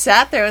 she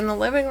sat there in the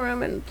living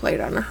room and played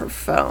on her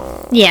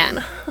phone.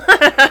 Yeah.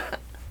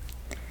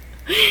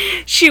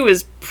 She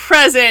was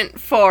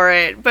present for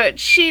it, but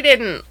she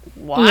didn't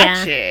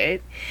watch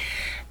it.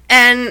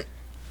 And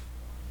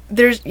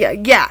there's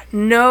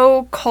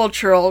no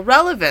cultural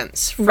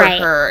relevance for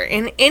her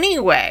in any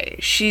way.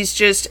 She's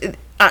just,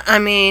 I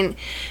mean,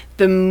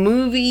 the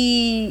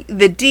movie,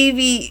 the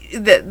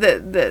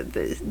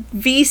the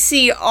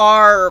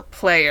VCR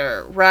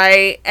player,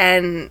 right?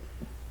 And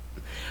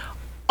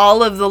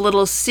all of the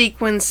little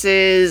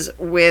sequences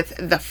with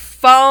the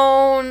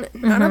phone,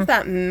 none of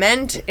that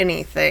meant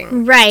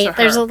anything. Right.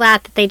 There's a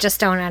lot that they just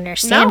don't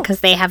understand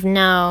because they have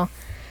no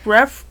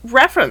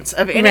reference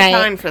of any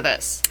kind for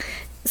this.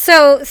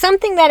 So,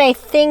 something that I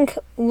think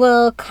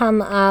will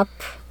come up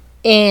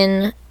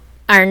in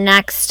our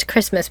next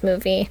Christmas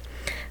movie,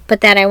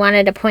 but that I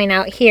wanted to point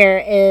out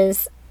here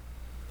is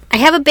I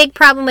have a big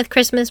problem with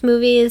Christmas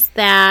movies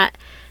that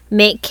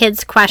make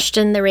kids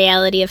question the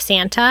reality of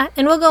Santa,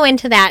 and we'll go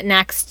into that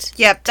next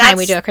time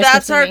we do a Christmas movie.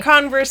 That's our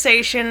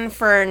conversation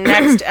for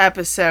next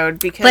episode.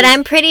 But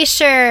I'm pretty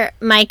sure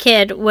my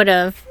kid would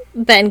have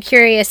been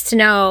curious to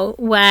know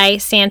why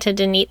Santa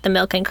didn't eat the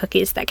milk and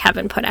cookies that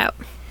Kevin put out.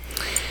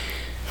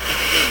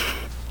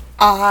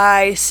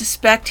 I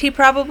suspect he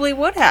probably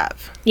would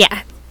have.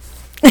 Yeah.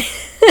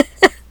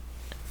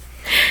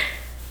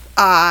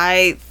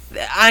 I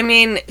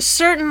mean,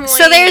 certainly.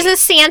 So there's a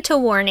Santa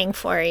warning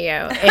for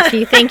you if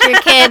you think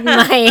your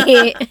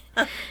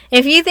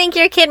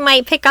kid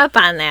might pick up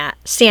on that.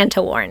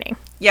 Santa warning.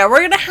 Yeah, we're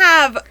going to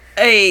have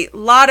a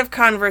lot of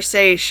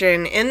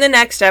conversation in the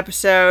next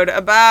episode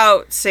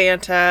about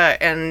Santa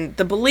and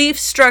the belief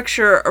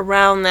structure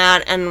around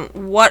that and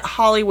what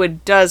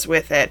Hollywood does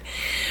with it.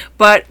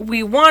 But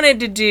we wanted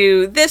to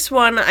do this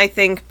one, I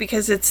think,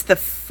 because it's the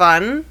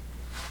fun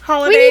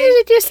holiday. We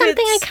needed to do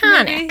something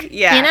iconic. Movie.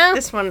 Yeah, you know?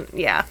 This one,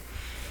 yeah.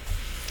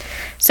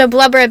 So,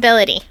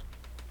 blubberability.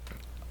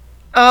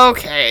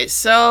 Okay,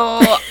 so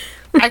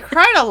I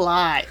cried a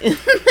lot in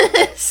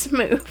this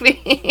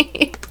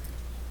movie.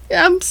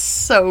 I'm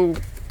so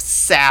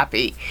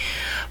sappy.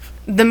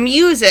 The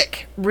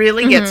music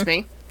really gets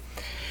me.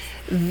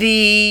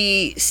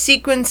 The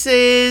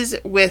sequences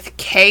with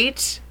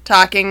Kate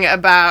talking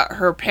about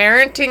her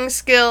parenting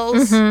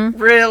skills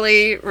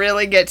really,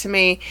 really get to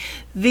me.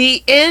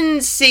 The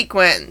end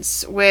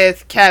sequence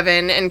with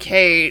Kevin and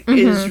Kate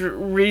is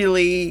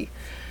really,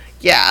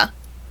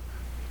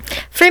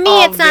 For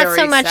me, it's not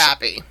so much.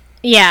 Sappy.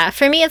 Yeah,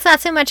 for me, it's not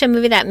so much a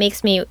movie that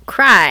makes me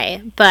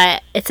cry,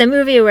 but it's a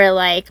movie where,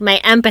 like, my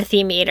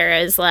empathy meter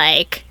is,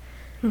 like,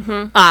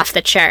 off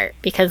the chart.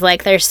 Because,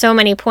 like, there's so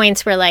many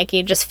points where, like,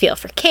 you just feel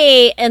for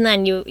Kate, and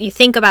then you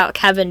think about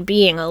Kevin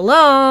being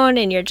alone,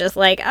 and you're just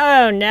like,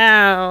 oh,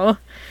 no.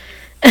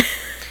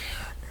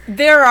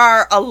 There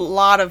are a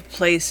lot of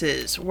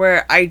places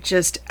where I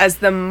just, as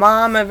the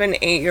mom of an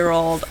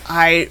 8-year-old,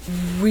 I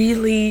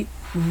really,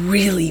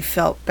 really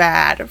felt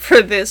bad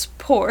for this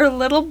poor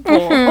little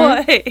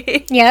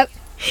boy. Yep.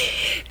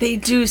 They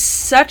do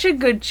such a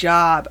good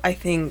job, I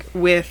think,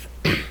 with...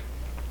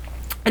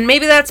 And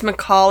maybe that's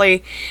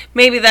Macaulay.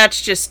 Maybe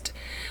that's just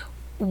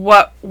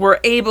what we're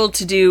able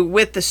to do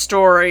with the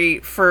story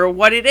for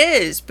what it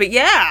is. But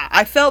yeah,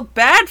 I felt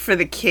bad for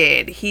the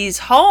kid. He's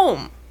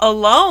home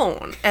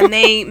alone. And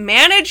they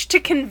managed to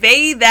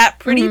convey that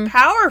pretty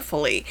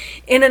powerfully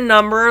in a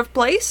number of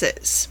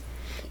places.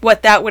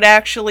 What that would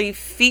actually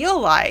feel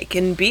like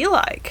and be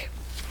like.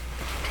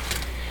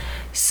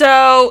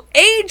 So,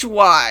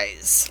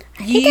 age-wise,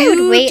 I think I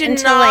would wait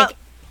until like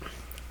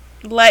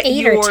let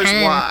 8 or yours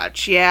 10.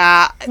 watch.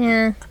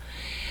 Yeah.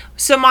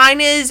 So mine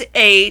is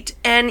 8,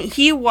 and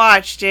he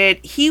watched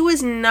it. He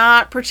was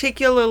not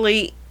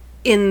particularly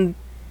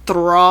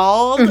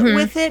enthralled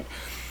with it.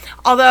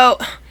 Although,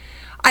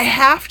 I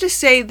have to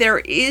say there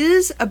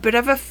is a bit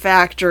of a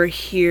factor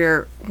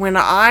here when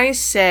I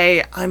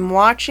say I'm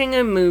watching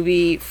a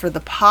movie for the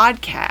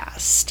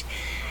podcast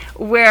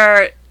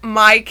where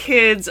my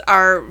kids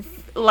are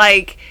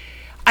like,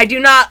 I do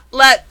not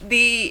let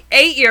the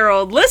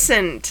 8-year-old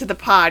listen to the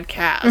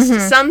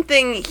podcast.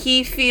 Something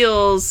he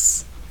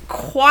feels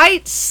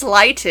quite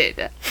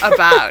slighted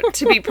about,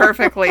 to be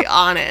perfectly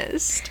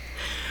honest.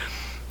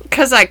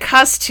 Because I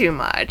cuss too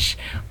much.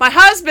 My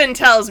husband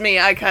tells me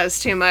I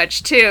cuss too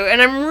much, too.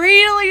 And I'm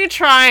really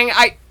trying...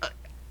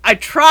 I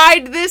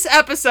tried this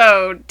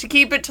episode to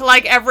keep it to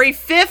like every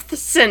 5th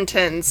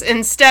sentence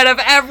instead of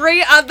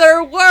every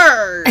other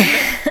word.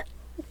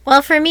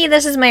 Well, for me,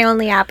 this is my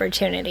only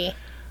opportunity.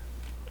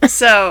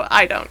 So,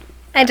 I don't...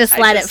 I just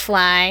let it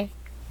fly.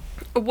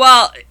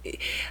 Well,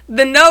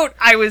 the note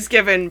I was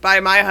given by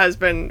my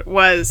husband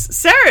was,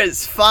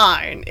 Sarah's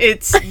fine.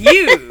 It's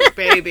you,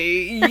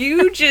 baby.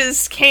 You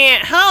just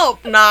can't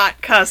help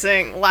not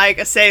cussing like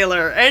a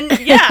sailor. And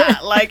yeah,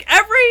 like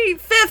every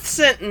 5th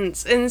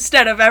sentence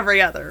instead of every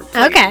other.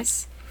 Please. Okay.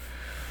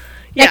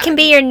 Yeah. That can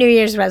be your New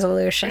Year's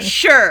resolution.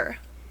 Sure.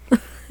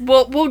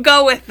 We'll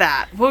go with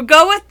that. We'll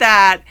go with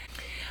that.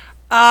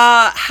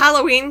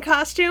 Halloween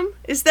costume?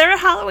 Is there a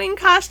Halloween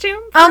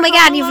costume? Oh my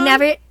God, you've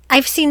never...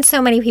 I've seen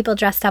so many people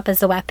dressed up as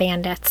the Wet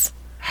Bandits.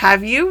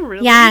 Have you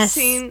really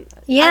seen?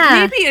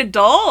 Yeah. Maybe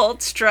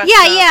adults dressed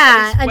up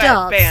as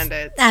adults. Wet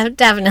Bandits.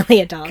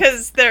 Definitely adults.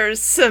 Because there's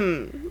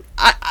some,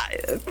 I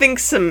think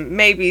some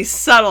maybe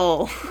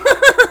subtle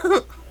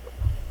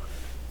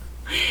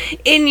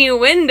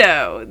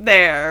innuendo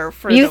there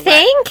for you the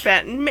think?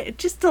 Wet Bandit.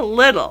 Just a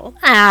little.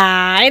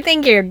 I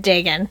think you're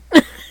digging.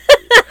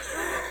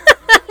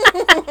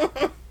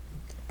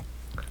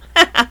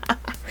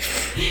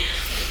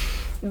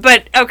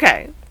 But,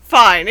 okay,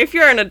 fine. If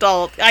you're an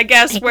adult, I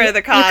guess wear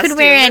the costume. You could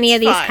wear any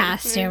of these fine.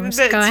 costumes.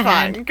 It's Go ahead.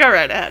 Fine. Go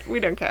right ahead. We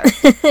don't care.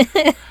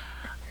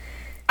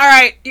 All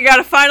right, you got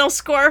a final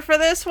score for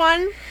this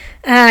one?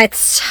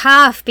 It's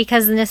tough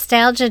because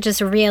nostalgia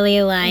just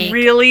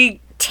really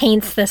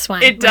taints this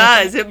one. It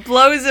does. It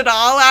blows it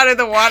all out of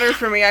the water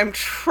for me. I'm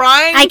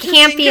trying to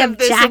think of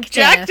this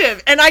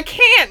objective, and I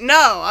can't.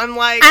 No, I'm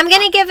like... I'm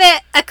going to give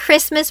it a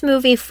Christmas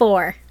movie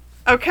 4.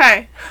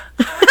 Okay.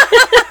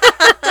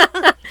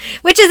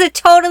 Which is a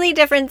totally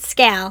different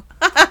scale.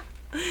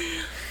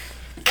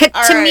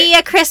 To me,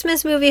 a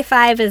Christmas movie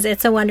 5 is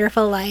It's a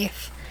Wonderful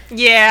Life.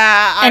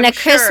 Yeah, And a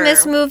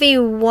Christmas movie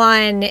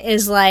 1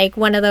 is like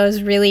one of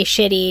those really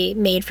shitty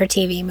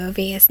made-for-TV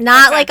movies.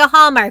 Not like a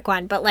Hallmark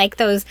one, but like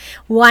those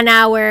 1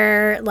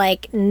 hour,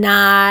 like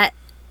not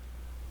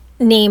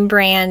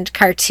name-brand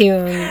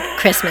cartoon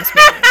Christmas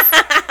movies.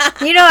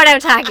 You know what I'm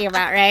talking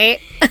about,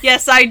 right?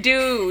 Yes, I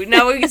do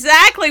know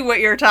exactly what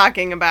you're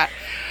talking about.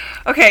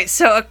 Okay,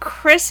 so a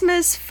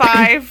Christmas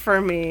 5 for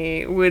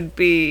me would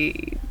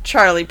be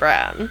Charlie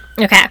Brown.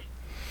 Okay.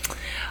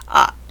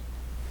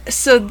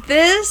 So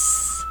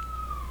this...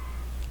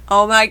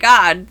 Oh my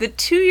God, the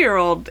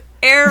 2-year-old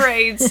air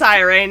raid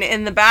siren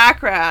in the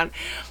background.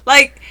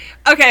 Like,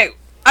 okay...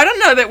 I don't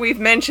know that we've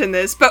mentioned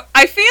this, but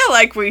I feel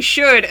like we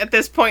should at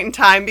this point in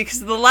time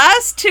because the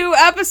last 2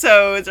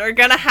 episodes are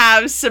going to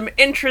have some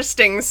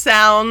interesting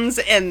sounds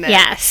in them.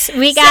 Yes,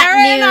 we got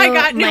Sarah new and I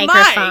got new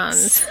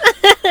microphones.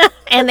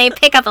 And they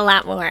pick up a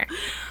lot more.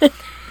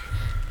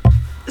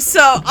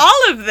 So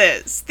all of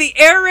this, the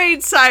air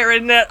raid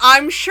siren that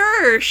I'm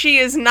sure she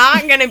is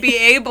not going to be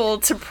able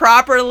to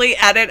properly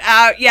edit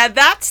out. Yeah,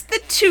 that's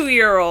the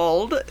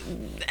 2-year-old,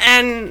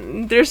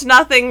 and there's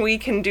nothing we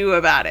can do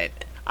about it.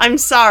 I'm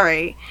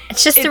sorry.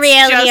 It's just the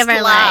reality of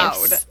our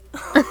lives.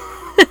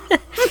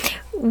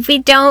 We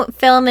don't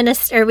film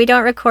we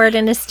don't record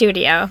in a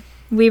studio.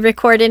 We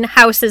record in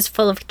houses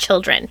full of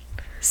children.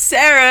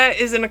 Sarah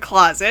is in a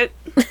closet.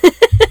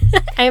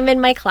 I'm in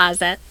my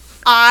closet.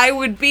 I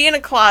would be in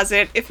a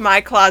closet if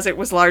my closet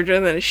was larger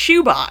than a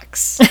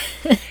shoebox.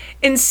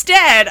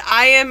 Instead,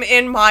 I am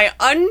in my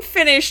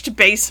unfinished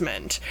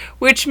basement,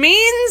 which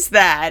means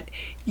that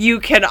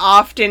You can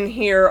often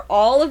hear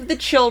all of the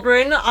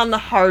children on the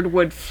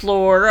hardwood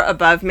floor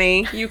above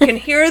me. You can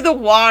hear the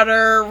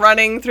water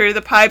running through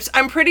the pipes.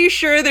 I'm pretty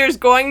sure there's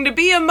going to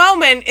be a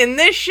moment in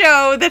this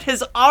show that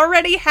has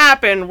already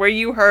happened where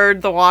you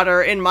heard the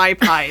water in my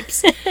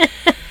pipes.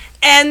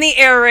 And the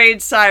air raid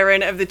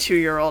siren of the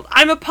 2-year-old.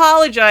 I'm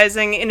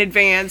apologizing in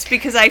advance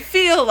because I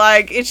feel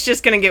like it's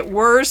just going to get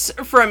worse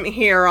from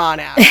here on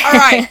out. All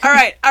right.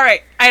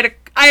 I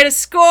had a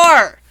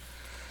score.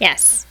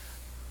 Yes.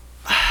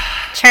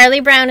 Charlie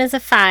Brown is a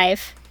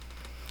 5.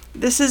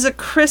 This is a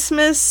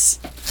Christmas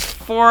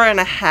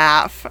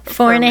 4.5.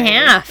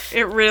 4.5.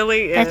 It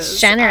really is.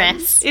 That's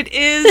generous. It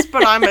is,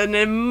 but I'm an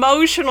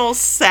emotional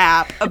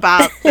sap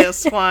about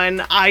this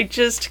one. I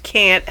just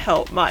can't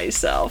help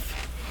myself.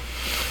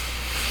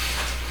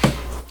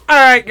 All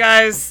right,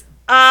 guys.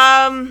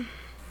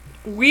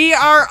 We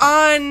are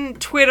on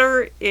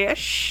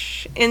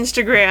Twitter-ish,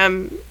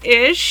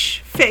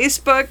 Instagram-ish,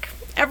 Facebook,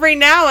 every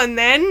now and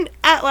then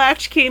at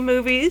Latchkey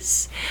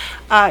Movies.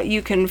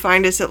 You can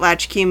find us at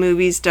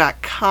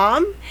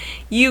latchkeymovies.com.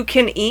 You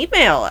can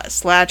email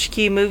us,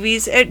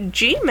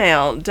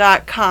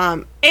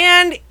 latchkeymovies@gmail.com.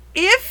 And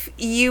if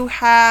you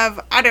have,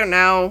 I don't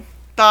know,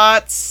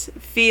 thoughts,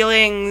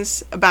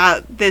 feelings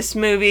about this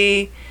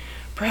movie,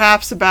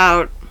 perhaps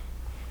about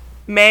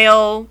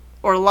mail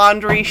or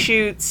laundry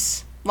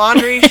shoots,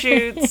 there you go.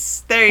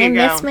 I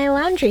miss my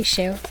laundry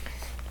chute.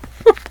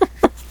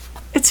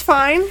 It's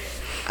fine.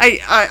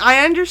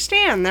 I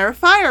understand. They're a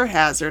fire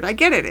hazard. I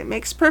get it. It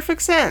makes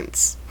perfect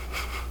sense.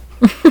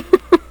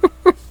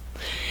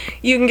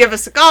 You can give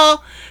us a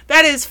call.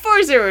 That is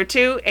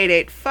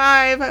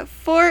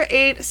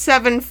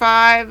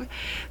 402-885-4875.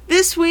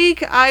 This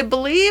week, I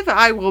believe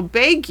I will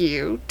beg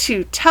you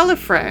to tell a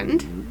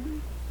friend.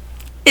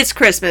 It's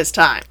Christmas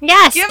time.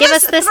 Yes, give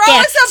us this throw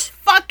gift. us a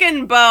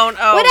fucking bone.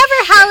 Oh, whatever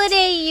shit.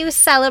 holiday you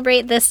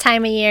celebrate this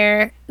time of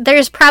year,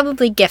 there's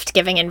probably gift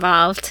giving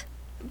involved.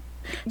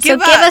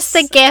 Give us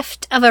the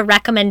gift of a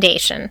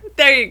recommendation.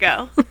 There you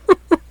go.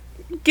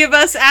 Give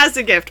us as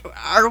a gift.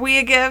 Are we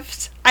a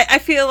gift? I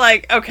feel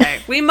like,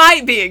 okay, we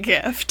might be a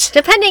gift.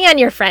 Depending on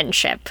your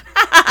friendship.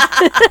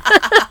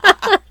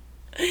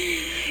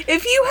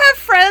 If you have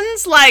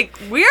friends like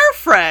we're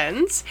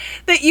friends,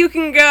 that you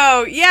can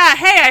go, yeah,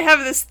 hey, I have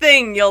this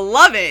thing, you'll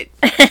love it.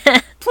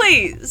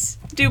 Please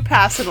do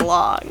pass it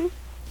along.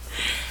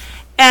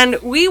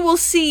 And we will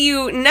see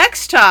you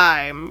next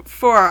time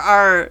for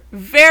our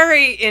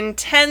very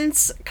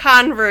intense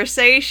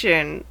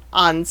conversation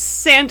on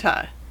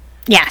Santa.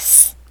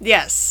 Yes.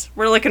 Yes,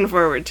 we're looking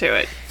forward to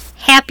it.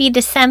 Happy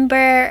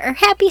December or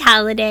happy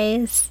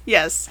holidays.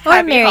 Yes, or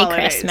happy Merry holidays.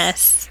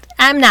 Christmas.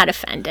 I'm not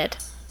offended.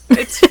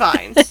 It's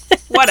fine.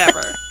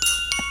 Whatever.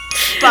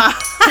 Bye.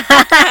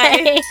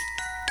 Bye.